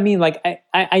that's what I mean. Like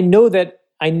I know that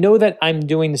I'm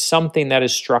doing something that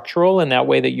is structural in that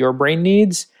way that your brain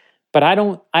needs, but I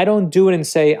don't do it and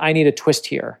say I need a twist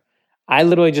here. I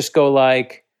literally just go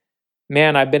like,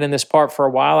 man, I've been in this part for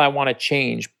a while. I want to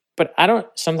change, but I don't.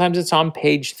 Sometimes it's on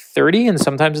page 30, and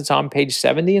sometimes it's on page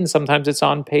 70, and sometimes it's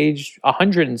on page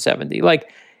 170.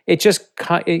 Like it just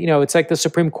it's like the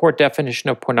Supreme Court definition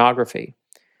of pornography,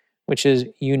 which is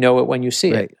you know it when you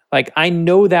see Right. it. Like I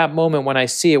know that moment when I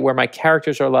see it where my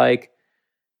characters are like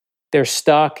they're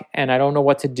stuck and I don't know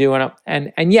what to do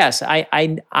and yes,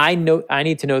 I know I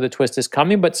need to know the twist is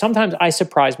coming, but sometimes I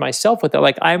surprise myself with it.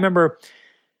 Like I remember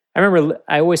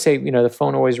I always say, the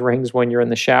phone always rings when you're in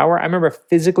the shower. I remember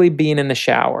physically being in the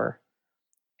shower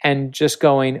and just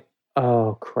going,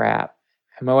 "Oh crap."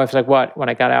 And my wife's like, "What?" When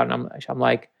I got out and I'm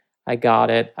like, "I got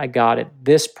it. I got it.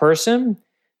 This person,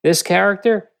 this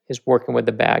character is working with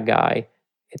the bad guy.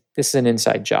 This is an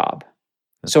inside job."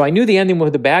 So I knew the ending of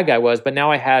who the bad guy was, but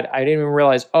now I didn't even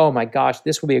realize, oh my gosh,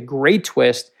 this would be a great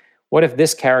twist. What if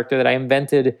this character that I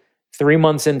invented 3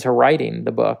 months into writing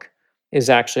the book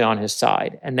is actually on his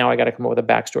side? And now I got to come up with a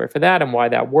backstory for that and why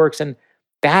that works. And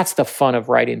that's the fun of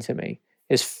writing to me,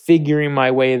 is figuring my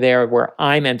way there where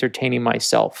I'm entertaining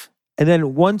myself. And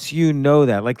then once you know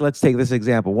that, like let's take this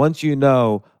example. Once you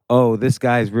know, oh, this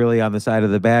guy's really on the side of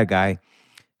the bad guy,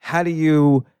 how do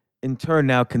you in turn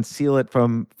now conceal it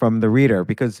from the reader?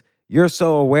 Because you're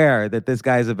so aware that this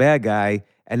guy's a bad guy,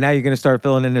 and now you're going to start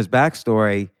filling in his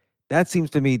backstory. That seems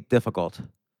to me difficult.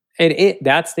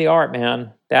 That's the art,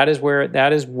 man. That is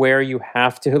where you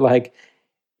have to, like,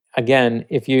 again,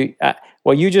 if you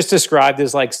what you just described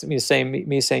is like me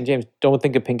saying, James, don't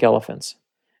think of pink elephants.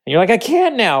 And you're like, I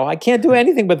can't now. I can't do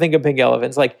anything but think of pink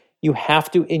elephants. Like, you have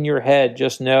to, in your head,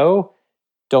 just know,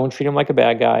 don't treat him like a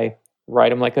bad guy.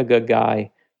 Write him like a good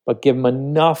guy. But give him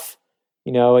enough,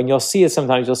 and you'll see it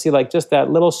sometimes. You'll see like just that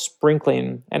little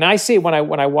sprinkling. And I see it when I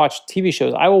watch TV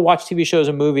shows. I will watch TV shows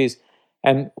and movies,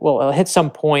 and I'll hit some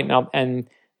point, and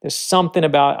there's something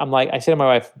about, I say to my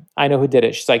wife, I know who did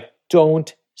it. She's like,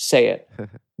 don't say it.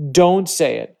 Don't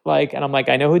say it. Like, and I'm like,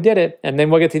 I know who did it. And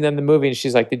then we'll get to the end of the movie, and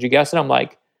she's like, did you guess it? I'm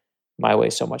like, my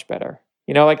way's so much better.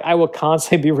 Like I will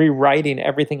constantly be rewriting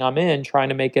everything I'm in, trying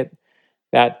to make it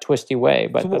that twisty way.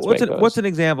 But So that's what's what's an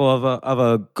example of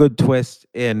a good twist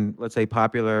in, let's say,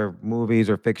 popular movies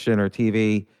or fiction or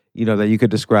TV, that you could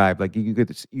describe? Like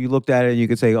you looked at it and you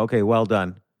could say, okay, well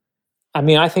done. I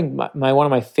mean, I think my one of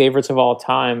my favorites of all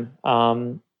time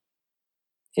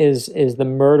is the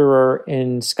murderer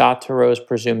in Scott Turo's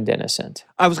Presumed Innocent.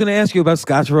 I was going to ask you about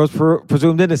Scott Turo's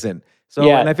Presumed Innocent. So,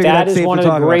 yeah, and I figured that that's is safe one to of the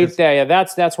talk about great. this. Yeah,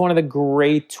 that's one of the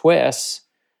great twists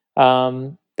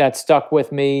that stuck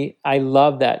with me. I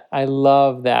love that. I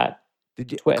love that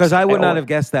twist. Because I would not have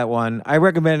guessed that one. I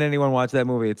recommend anyone watch that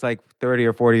movie. It's like 30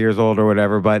 or 40 years old or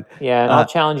whatever. But yeah, and I'll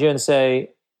challenge you and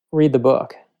say, read the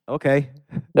book. Okay.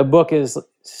 The book is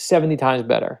 70 times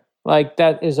better. Like,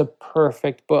 that is a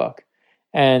perfect book.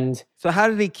 And so how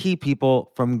did he keep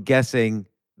people from guessing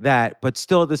that, but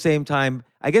still at the same time,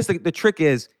 I guess the trick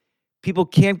is people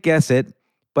can't guess it,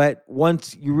 but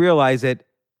once you realize it,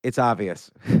 it's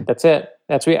obvious. That's it.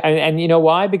 And you know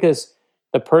why? Because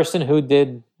the person who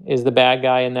is the bad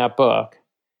guy in that book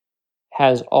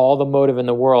has all the motive in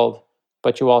the world,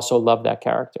 but you also love that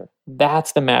character.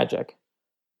 That's the magic.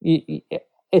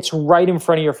 It's right in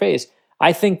front of your face.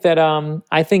 I think that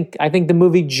I think the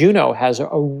movie Juno has a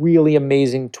really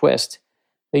amazing twist.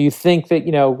 That you think that,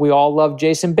 we all love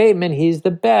Jason Bateman, he's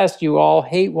the best. You all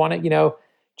hate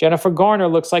Jennifer Garner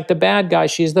looks like the bad guy,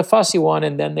 she's the fussy one,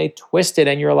 and then they twist it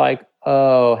and you're like,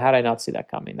 oh, how did I not see that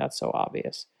coming? That's so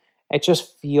obvious. It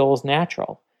just feels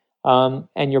natural.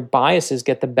 And your biases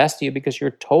get the best of you because you're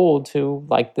told to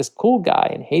like this cool guy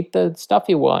and hate the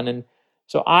stuffy one. And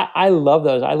so I love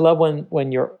those. I love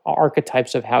when your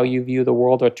archetypes of how you view the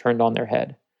world are turned on their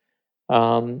head.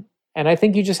 And I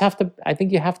think you have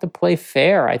to play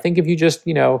fair. I think if you just,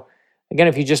 again,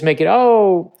 if you just make it,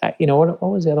 what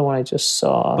was the other one I just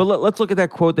saw? But let's look at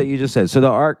that quote that you just said. So the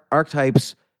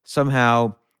archetypes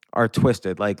somehow are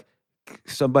twisted. Like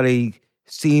somebody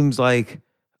seems like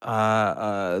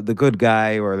the good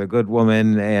guy or the good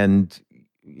woman, and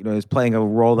is playing a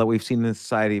role that we've seen in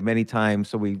society many times.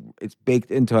 So it's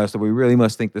baked into us that we really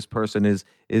must think this person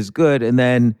is good, and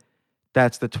then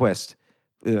that's the twist.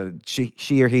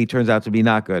 She or he turns out to be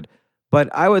not good.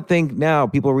 But I would think now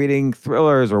people reading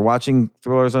thrillers or watching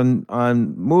thrillers on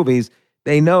movies,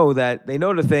 they know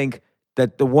to think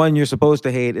that the one you're supposed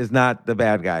to hate is not the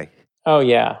bad guy. Oh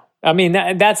yeah. I mean,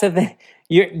 that's the thing.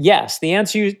 Yes, the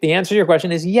answer to your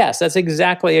question is yes. That's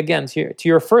exactly, again, to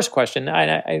your first question.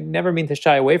 I never mean to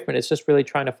shy away from it. It's just really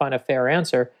trying to find a fair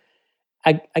answer.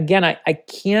 I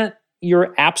can't.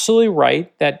 You're absolutely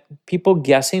right that people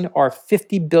guessing are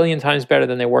 50 billion times better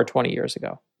than they were 20 years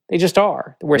ago. They just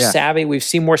are. We're savvy. We've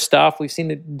seen more stuff. We've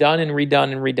seen it done and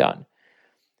redone and redone.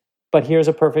 But here's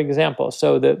a perfect example.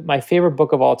 So my favorite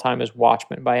book of all time is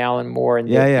Watchmen by Alan Moore and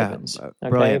Dave Gibbons.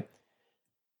 Brilliant.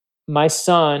 My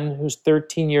son, who's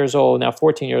 13 years old, now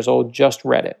 14 years old, just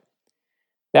read it.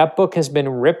 That book has been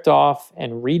ripped off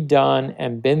and redone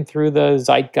and been through the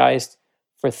zeitgeist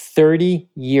for 30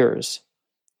 years,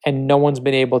 and no one's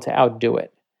been able to outdo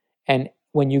it. And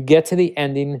when you get to the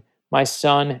ending, my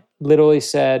son literally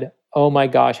said, "Oh my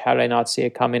gosh, how did I not see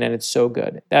it coming?" And it's so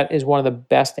good. That is one of the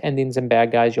best endings in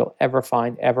Bad Guys you'll ever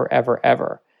find, ever, ever,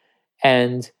 ever.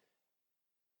 And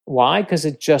why? Because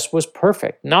it just was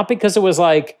perfect. Not because it was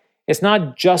like, it's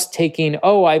not just taking,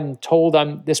 oh, I'm told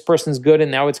this person's good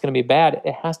and now it's going to be bad.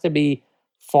 It has to be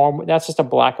far. That's just a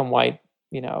black and white,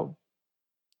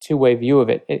 two-way view of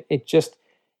it. It just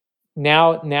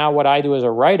now what I do as a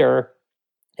writer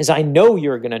is I know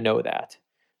you're going to know that.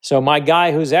 So my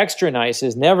guy who's extra nice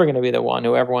is never going to be the one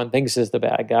who everyone thinks is the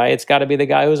bad guy. It's got to be the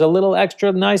guy who's a little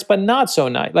extra nice but not so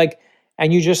nice.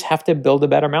 And you just have to build a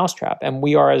better mousetrap. And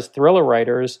we are, as thriller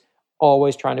writers,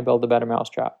 always trying to build a better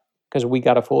mousetrap because we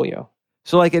got to fool you.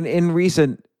 So like in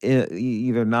recent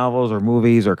either novels or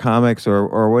movies or comics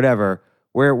or whatever,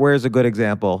 where's a good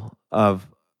example of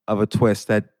a twist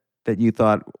that you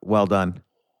thought well done?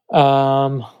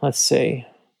 Let's see.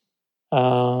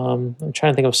 I'm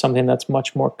trying to think of something that's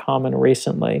much more common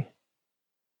recently.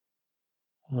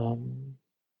 Or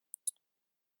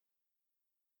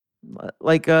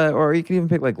you can even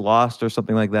pick like Lost or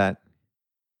something like that.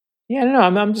 Yeah, no,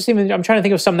 I'm trying to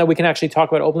think of something that we can actually talk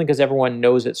about openly because everyone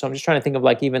knows it. So I'm just trying to think of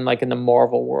even in the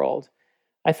Marvel world.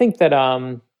 I think that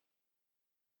I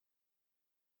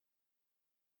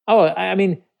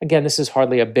mean, again, this is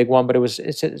hardly a big one, but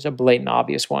it's a blatant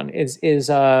obvious one. Is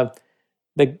the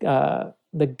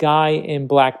guy in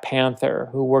Black Panther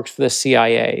who works for the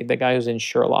CIA, the guy who's in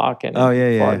Sherlock and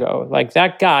Fargo. Yeah. Like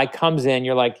that guy comes in,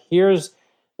 you're like, here's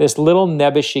this little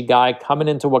nebbishy guy coming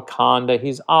into Wakanda.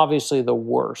 He's obviously the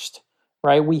worst,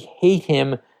 right? We hate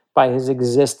him by his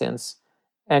existence,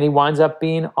 and he winds up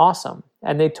being awesome.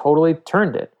 And they totally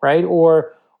turned it, right?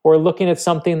 Or looking at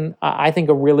something, I think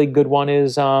a really good one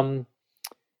is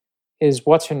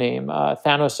what's her name?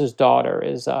 Thanos' daughter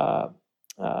is gosh,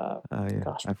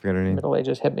 I forget her name. Middle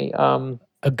ages hit me.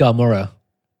 Gamora.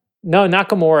 No, not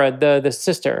Gamora. The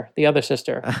sister, the other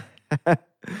sister.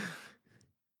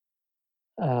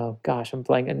 Oh gosh, I'm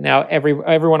blanking now. Every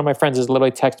one of my friends is literally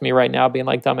texting me right now, being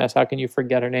like, "Dumbass, how can you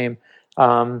forget her name?"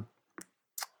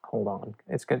 Hold on,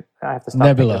 it's good. I have to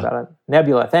stop thinking about it.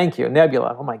 Nebula, thank you,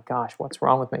 Nebula. Oh my gosh, what's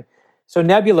wrong with me? So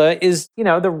Nebula is,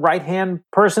 the right-hand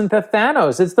person to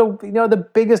Thanos. It's the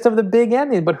biggest of the big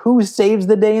ending. But who saves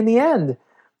the day in the end?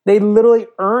 They literally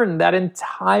earn that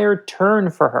entire turn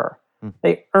for her.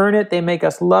 They earn it. They make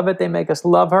us love it. They make us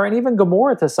love her. And even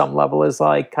Gamora, to some level, is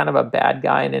like kind of a bad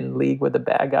guy and in league with the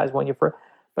bad guys when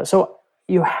But so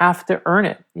you have to earn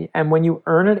it, and when you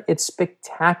earn it, it's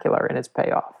spectacular in its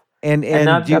payoff. And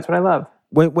that's what I love.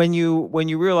 When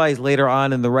you realize later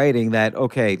on in the writing that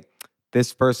okay,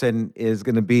 this person is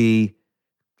going to be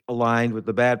aligned with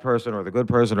the bad person or the good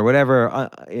person or whatever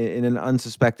in an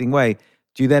unsuspecting way,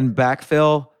 do you then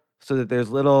backfill so that there's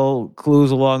little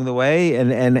clues along the way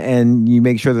and you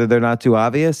make sure that they're not too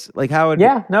obvious? Like how?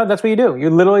 Yeah, no, that's what you do. You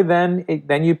literally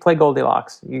then you play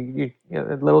Goldilocks. You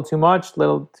a little too much,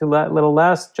 little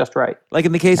less, just right. Like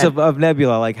in the case of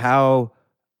Nebula, like how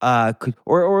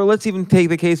or let's even take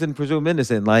the case in Presumed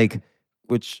Innocent, like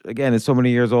which again is so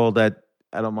many years old that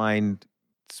I don't mind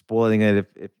spoiling it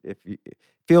if you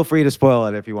feel free to spoil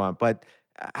it if you want. But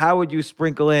how would you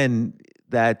sprinkle in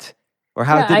that? Or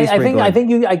how did he sprinkle I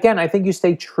think you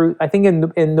stay true. I think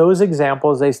in those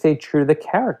examples they stay true to the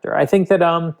character. I think that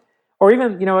or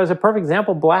even as a perfect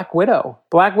example, Black Widow.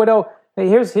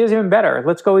 Here's even better.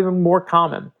 Let's go even more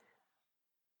common.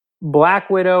 Black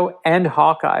Widow and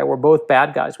Hawkeye were both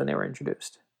bad guys when they were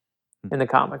introduced in the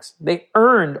comics. They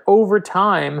earned over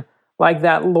time like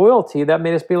that loyalty that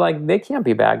made us be like, they can't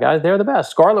be bad guys. They're the best.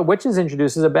 Scarlet Witch is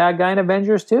introduced as a bad guy in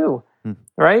Avengers too.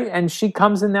 Right? And she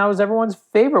comes in now as everyone's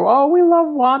favorite. Oh, we love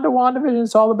WandaVision.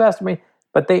 It's all the best. I mean,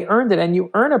 but they earned it. And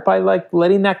you earn it by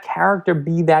letting that character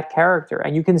be that character.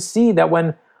 And you can see that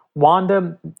when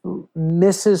Wanda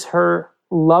misses her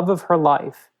love of her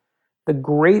life, the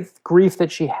great grief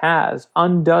that she has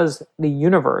undoes the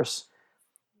universe.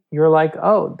 you're like,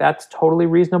 oh, that's totally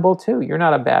reasonable too. You're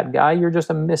not a bad guy. You're just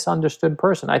a misunderstood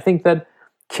person. I think that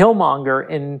Killmonger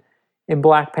in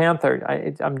Black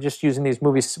Panther, I'm just using these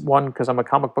movies, one, because I'm a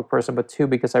comic book person, but two,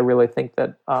 because I really think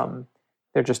that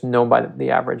they're just known by the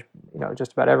average,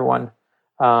 just about everyone,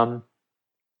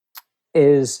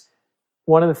 is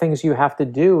one of the things you have to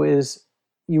do is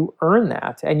you earn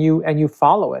that and you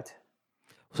follow it.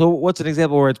 So what's an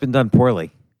example where it's been done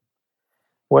poorly?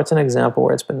 What's an example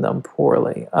where it's been done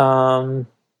poorly? Well,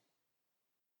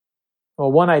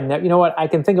 one you know what? I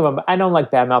can think of them. I don't like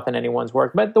bad mouthing anyone's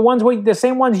work, but the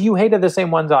same ones you hate are the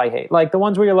same ones I hate. Like the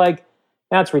ones where you're like,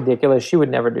 that's ridiculous. She would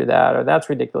never do that, or that's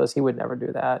ridiculous. He would never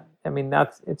do that. I mean,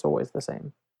 it's always the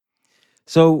same.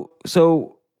 So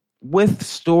with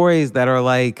stories that are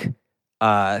like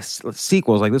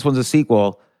sequels, like this one's a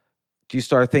sequel, do you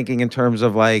start thinking in terms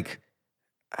of like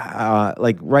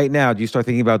right now, do you start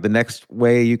thinking about the next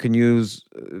way you can use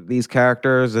these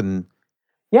characters? And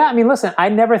yeah, I mean, listen, I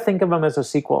never think of them as a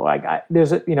sequel. Like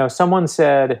someone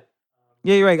said,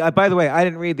 yeah, you're right. By the way, I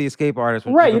didn't read The Escape Artist.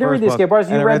 Which right, was you didn't read The book, Escape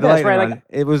Artist. You read this, right? Like,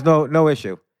 it was no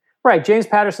issue. Right. James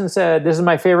Patterson said, this is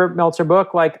my favorite Meltzer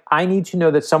book. Like, I need to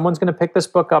know that someone's going to pick this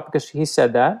book up because he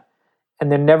said that.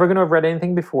 And they're never going to have read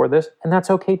anything before this. And that's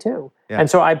okay too. Yeah. And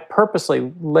so I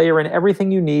purposely layer in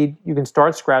everything you need. You can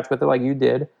start scratch with it like you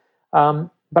did.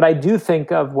 But I do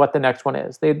think of what the next one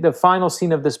is. The final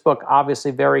scene of this book obviously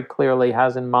very clearly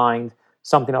has in mind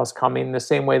something else coming, the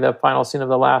same way the final scene of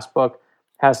the last book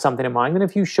has something in mind. And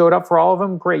if you showed up for all of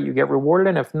them, great, you get rewarded.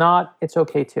 And if not, it's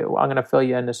okay too. I'm going to fill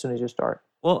you in as soon as you start.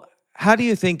 Well, how do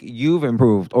you think you've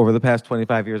improved over the past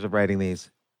 25 years of writing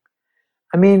these?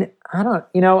 I mean,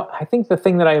 I think the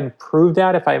thing that I improved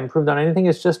at, if I improved on anything,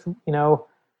 is just,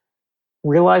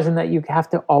 realizing that you have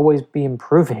to always be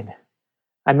improving.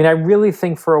 I mean, I really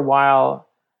think for a while,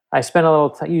 I spent a little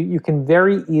time, you can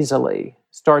very easily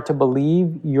start to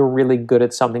believe you're really good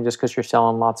at something just because you're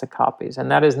selling lots of copies.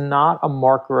 And that is not a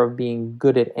marker of being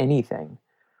good at anything.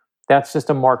 That's just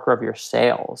a marker of your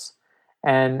sales.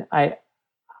 And I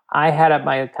had at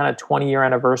my kind of 20-year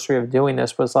anniversary of doing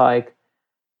this was like,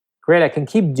 great, I can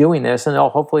keep doing this and they'll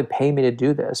hopefully pay me to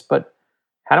do this. But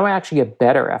how do I actually get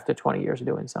better after 20 years of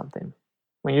doing something?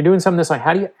 When you're doing something that's like,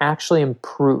 how do you actually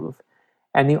improve?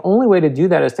 And the only way to do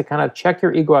that is to kind of check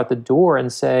your ego out the door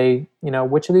and say,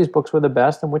 which of these books were the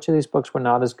best and which of these books were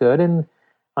not as good. And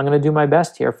I'm going to do my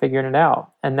best here figuring it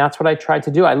out. And that's what I tried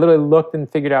to do. I literally looked and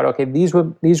figured out, okay, these were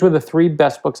the 3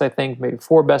 best books, I think, maybe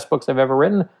 4 best books I've ever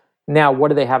written. Now, what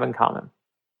do they have in common?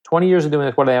 20 years of doing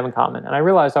this, what do they have in common? And I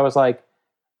realized I was like,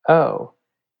 oh,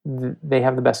 they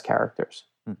have the best characters.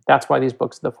 That's why these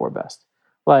books are the 4 best.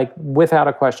 Like, without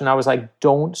a question, I was like,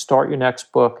 don't start your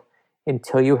next book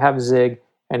until you have Zig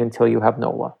and until you have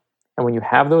Nola. And when you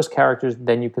have those characters,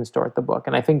 then you can start the book.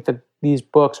 And I think that these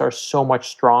books are so much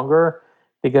stronger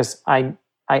because I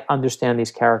understand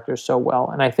these characters so well.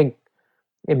 And I think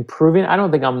improving, I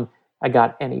don't think I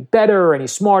got any better or any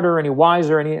smarter or any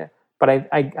wiser, but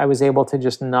I was able to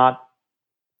just not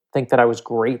think that I was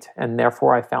great. And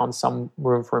therefore I found some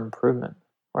room for improvement.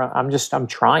 I'm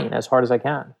trying as hard as I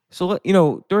can. So,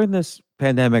 during this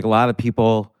pandemic, a lot of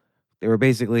people, they were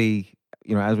basically,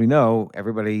 as we know,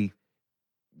 everybody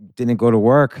didn't go to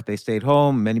work. They stayed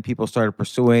home. Many people started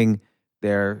pursuing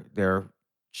their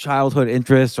childhood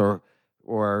interests or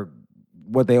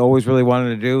what they always really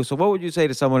wanted to do. So what would you say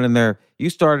to someone you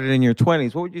started in your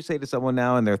 20s. What would you say to someone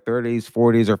now in their 30s,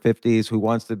 40s, or 50s who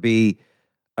wants to be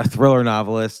a thriller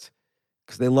novelist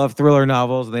because they love thriller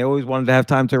novels and they always wanted to have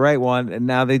time to write one and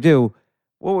now they do?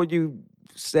 What would you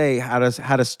say how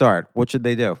to start? What should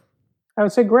they do? I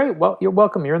would say, great. Well, you're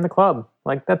welcome. You're in the club.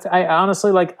 Like I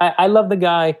honestly I love the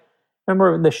guy.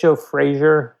 Remember the show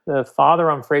Frasier? The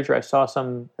father on Frasier. I saw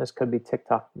this could be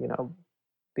TikTok,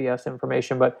 BS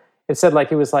information, but it said like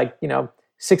he was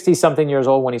 60 something years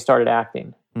old when he started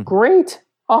acting. Great.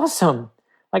 Awesome.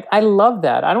 Like, I love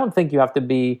that. I don't think you have to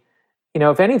be,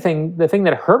 if anything, the thing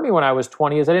that hurt me when I was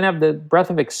 20 is I didn't have the breadth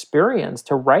of experience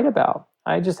to write about.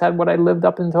 I just had what I lived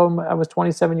up until I was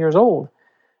 27 years old.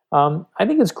 I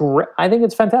think it's great. I think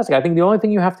it's fantastic. I think the only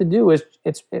thing you have to do is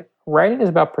writing is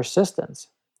about persistence.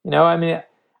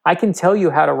 I can tell you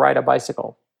how to ride a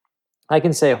bicycle. I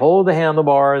can say, hold the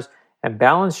handlebars and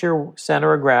balance your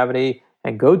center of gravity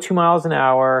and go 2 miles an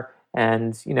hour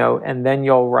and then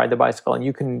you'll ride the bicycle. And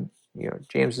you can,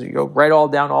 James, you'll write all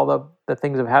down all the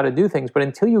things of how to do things. But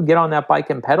until you get on that bike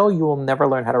and pedal, you will never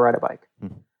learn how to ride a bike.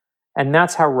 Mm-hmm. And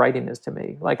that's how writing is to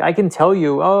me. Like, I can tell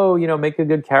you, make a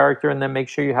good character and then make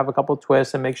sure you have a couple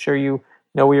twists and make sure you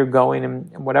know where you're going and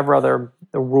whatever other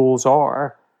the rules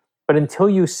are. But until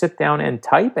you sit down and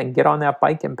type and get on that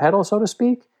bike and pedal, so to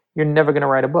speak, you're never going to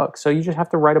write a book. So you just have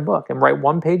to write a book and write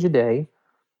 1 page a day.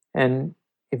 And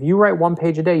if you write 1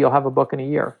 page a day, you'll have a book in a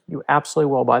year. You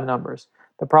absolutely will by the numbers.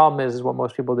 The problem is what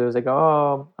most people do is they go,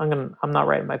 oh, I'm not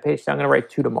writing my page today. I'm going to write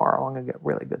 2 tomorrow. I'm going to get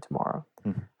really good tomorrow.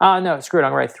 No, screw it.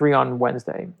 I'm going to write 3 on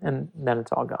Wednesday. And then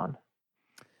it's all gone.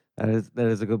 That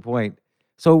is a good point.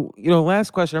 So,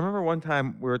 last question. I remember one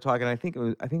time we were talking. I think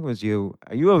it was you.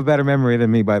 You have a better memory than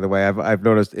me, by the way. I've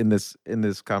noticed in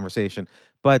this conversation.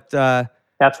 But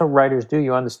that's what writers do.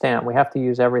 You understand. We have to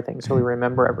use everything so we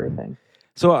remember everything.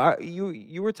 So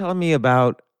you were telling me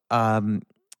about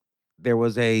there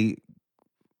was a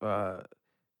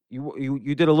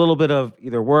you did a little bit of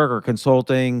either work or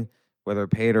consulting, whether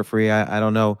paid or free, I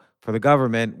don't know, for the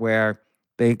government, where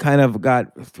they kind of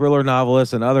got thriller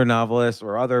novelists and other novelists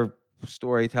or other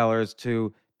storytellers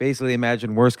to basically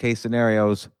imagine worst case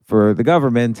scenarios for the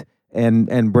government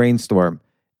and brainstorm.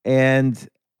 And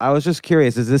I was just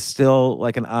curious, is this still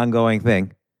like an ongoing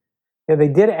thing? Yeah, they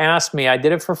did ask me. I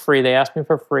did it for free. They asked me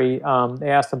for free. They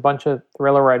asked a bunch of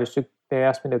thriller writers. They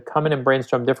asked me to come in and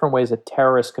brainstorm different ways that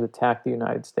terrorists could attack the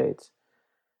United States.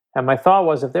 And my thought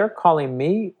was, if they're calling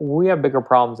me, we have bigger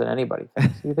problems than anybody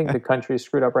thinks. You think the country is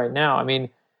screwed up right now. I mean,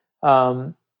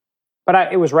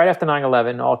 it was right after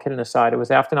 9/11, all kidding aside. It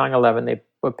was after 9/11. They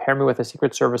would pair me with a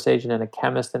Secret Service agent and a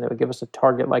chemist, and they would give us a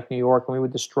target like New York, and we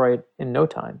would destroy it in no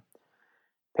time.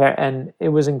 And it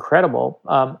was incredible.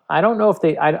 I don't know if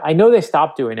I know they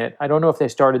stopped doing it. I don't know if they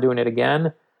started doing it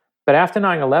again. But after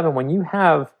 9/11, when you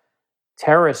have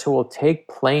terrorists who will take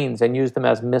planes and use them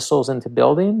as missiles into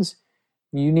buildings,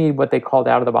 you need what they called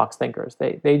out-of-the-box thinkers.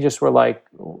 They just were like,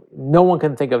 no one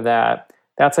can think of that.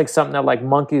 That's like something that like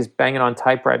monkeys banging on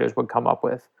typewriters would come up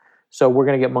with. So we're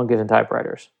going to get monkeys and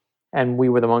typewriters. And we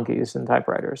were the monkeys and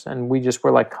typewriters. And we just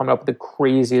were like coming up with the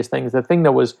craziest things. The thing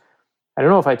that was, I don't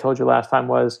know if I told you last time,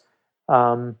 was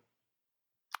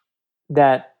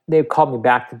that they called me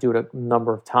back to do it a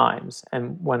number of times.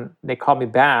 And when they called me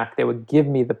back, they would give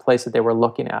me the place that they were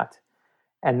looking at.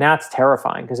 And that's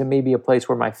terrifying because it may be a place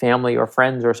where my family or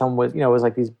friends or someone was, it was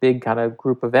like these big kind of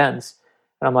group events.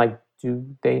 And I'm like, do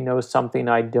they know something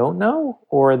I don't know?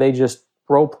 Or are they just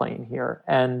role playing here?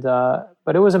 And,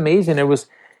 but it was amazing. It was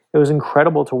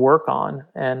incredible to work on.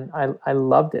 And I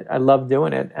loved it. I loved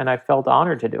doing it. And I felt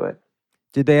honored to do it.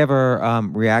 Did they ever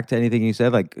react to anything you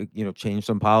said, like, change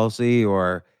some policy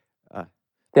or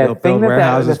build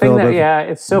warehouses?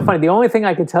 It's so funny. The only thing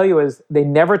I could tell you is they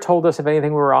never told us if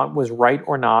anything we were on was right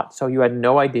or not. So you had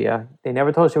no idea. They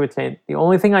never told us they would change. The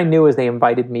only thing I knew is they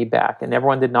invited me back, and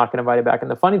everyone did not get invited back. And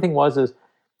the funny thing is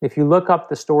if you look up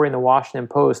the story in the Washington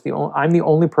Post, I'm the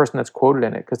only person that's quoted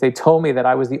in it because they told me that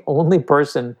I was the only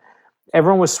person.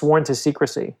 Everyone was sworn to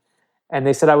secrecy. And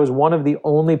they said I was one of the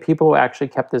only people who actually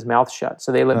kept his mouth shut.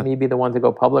 So they let me be the one to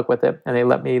go public with it. And they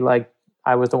let me,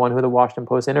 I was the one who the Washington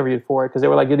Post interviewed for it because they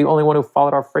were like, you're the only one who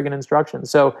followed our friggin' instructions.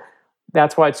 So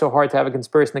that's why it's so hard to have a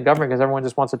conspiracy in the government because everyone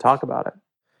just wants to talk about it.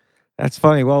 That's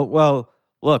funny. Well,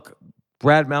 look,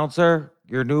 Brad Meltzer,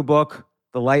 your new book,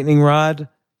 The Lightning Rod,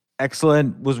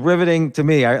 excellent, was riveting to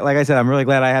me. Like I said, I'm really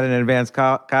glad I had an advanced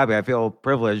copy. I feel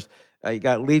privileged. You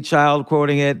got Lee Child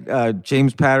quoting it,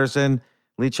 James Patterson.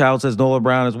 Lee Child says Nola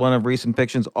Brown is one of recent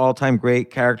fiction's all-time great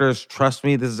characters. Trust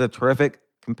me, this is a terrific,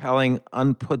 compelling,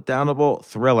 unputdownable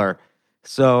thriller.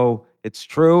 So it's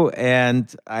true,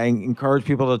 and I encourage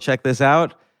people to check this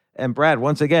out. And Brad,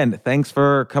 once again, thanks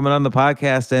for coming on the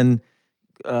podcast and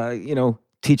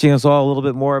teaching us all a little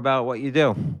bit more about what you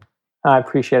do. I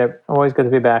appreciate it. Always good to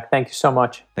be back. Thank you so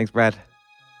much. Thanks, Brad.